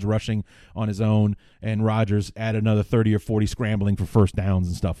 200 yards rushing on his own, and Rodgers added another 30 or 40 scrambling for first downs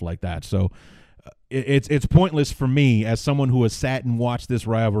and stuff like that. So it's pointless for me as someone who has sat and watched this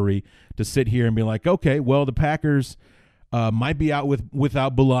rivalry to sit here and be like, okay, well, the Packers might be out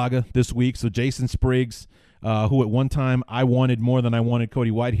without Bulaga this week, so Jason Spriggs, who at one time I wanted more than I wanted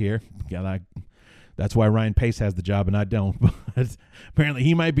Cody Whitehair. God, That's why Ryan Pace has the job and I don't. But apparently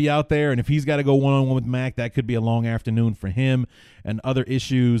he might be out there, and if he's got to go one-on-one with Mac, that could be a long afternoon for him. And other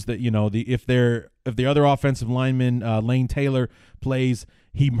issues that, if the other offensive lineman, Lane Taylor, plays,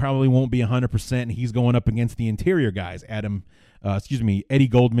 he probably won't be 100%, and he's going up against the interior guys, Eddie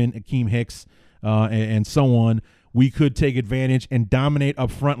Goldman, Akeem Hicks, and so on. We could take advantage and dominate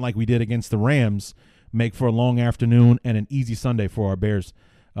up front like we did against the Rams, make for a long afternoon and an easy Sunday for our Bears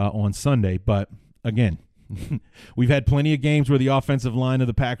on Sunday. But again, we've had plenty of games where the offensive line of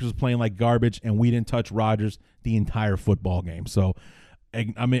the Packers was playing like garbage and we didn't touch Rodgers the entire football game. So,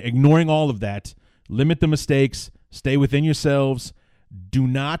 ignoring all of that, limit the mistakes, stay within yourselves. Do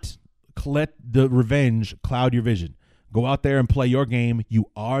not let the revenge cloud your vision. Go out there and play your game. You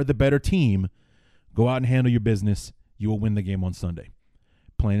are the better team. Go out and handle your business. You will win the game on Sunday.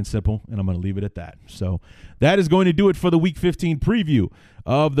 Plain and simple, and I'm going to leave it at that. So that is going to do it for the Week 15 preview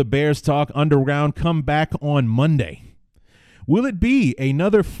of the Bears Talk Underground. Come back on Monday. Will it be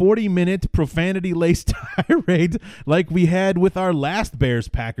another 40-minute profanity-laced tirade like we had with our last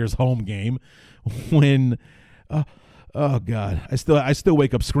Bears-Packers home game when oh, God, I still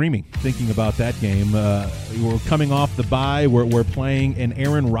wake up screaming thinking about that game. We're coming off the bye. We're playing an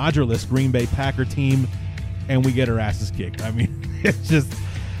Aaron Rodgers-less Green Bay Packer team, and we get our asses kicked. I mean, it's just,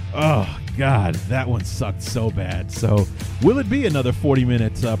 oh, God, that one sucked so bad. So will it be another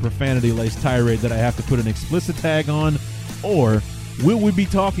 40-minute profanity-laced tirade that I have to put an explicit tag on, or will we be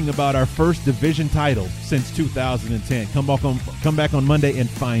talking about our first division title since 2010? Come back on Monday and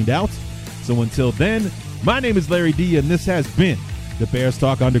find out. So until then, my name is Larry D, and this has been the Bears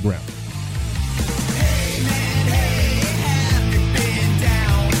Talk Underground.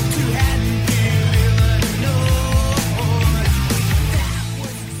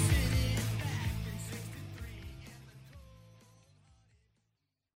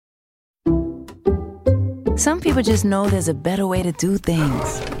 Some people just know there's a better way to do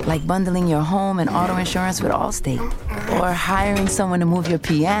things, like bundling your home and auto insurance with Allstate, or hiring someone to move your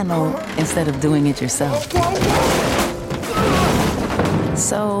piano instead of doing it yourself.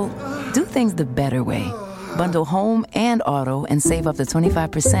 So, do things the better way. Bundle home and auto and save up to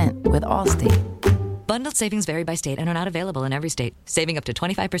 25% with Allstate. Bundled savings vary by state and are not available in every state. Saving up to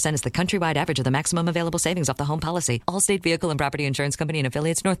 25% is the countrywide average of the maximum available savings off the home policy. Allstate Vehicle and Property Insurance Company and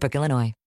Affiliates, Northbrook, Illinois.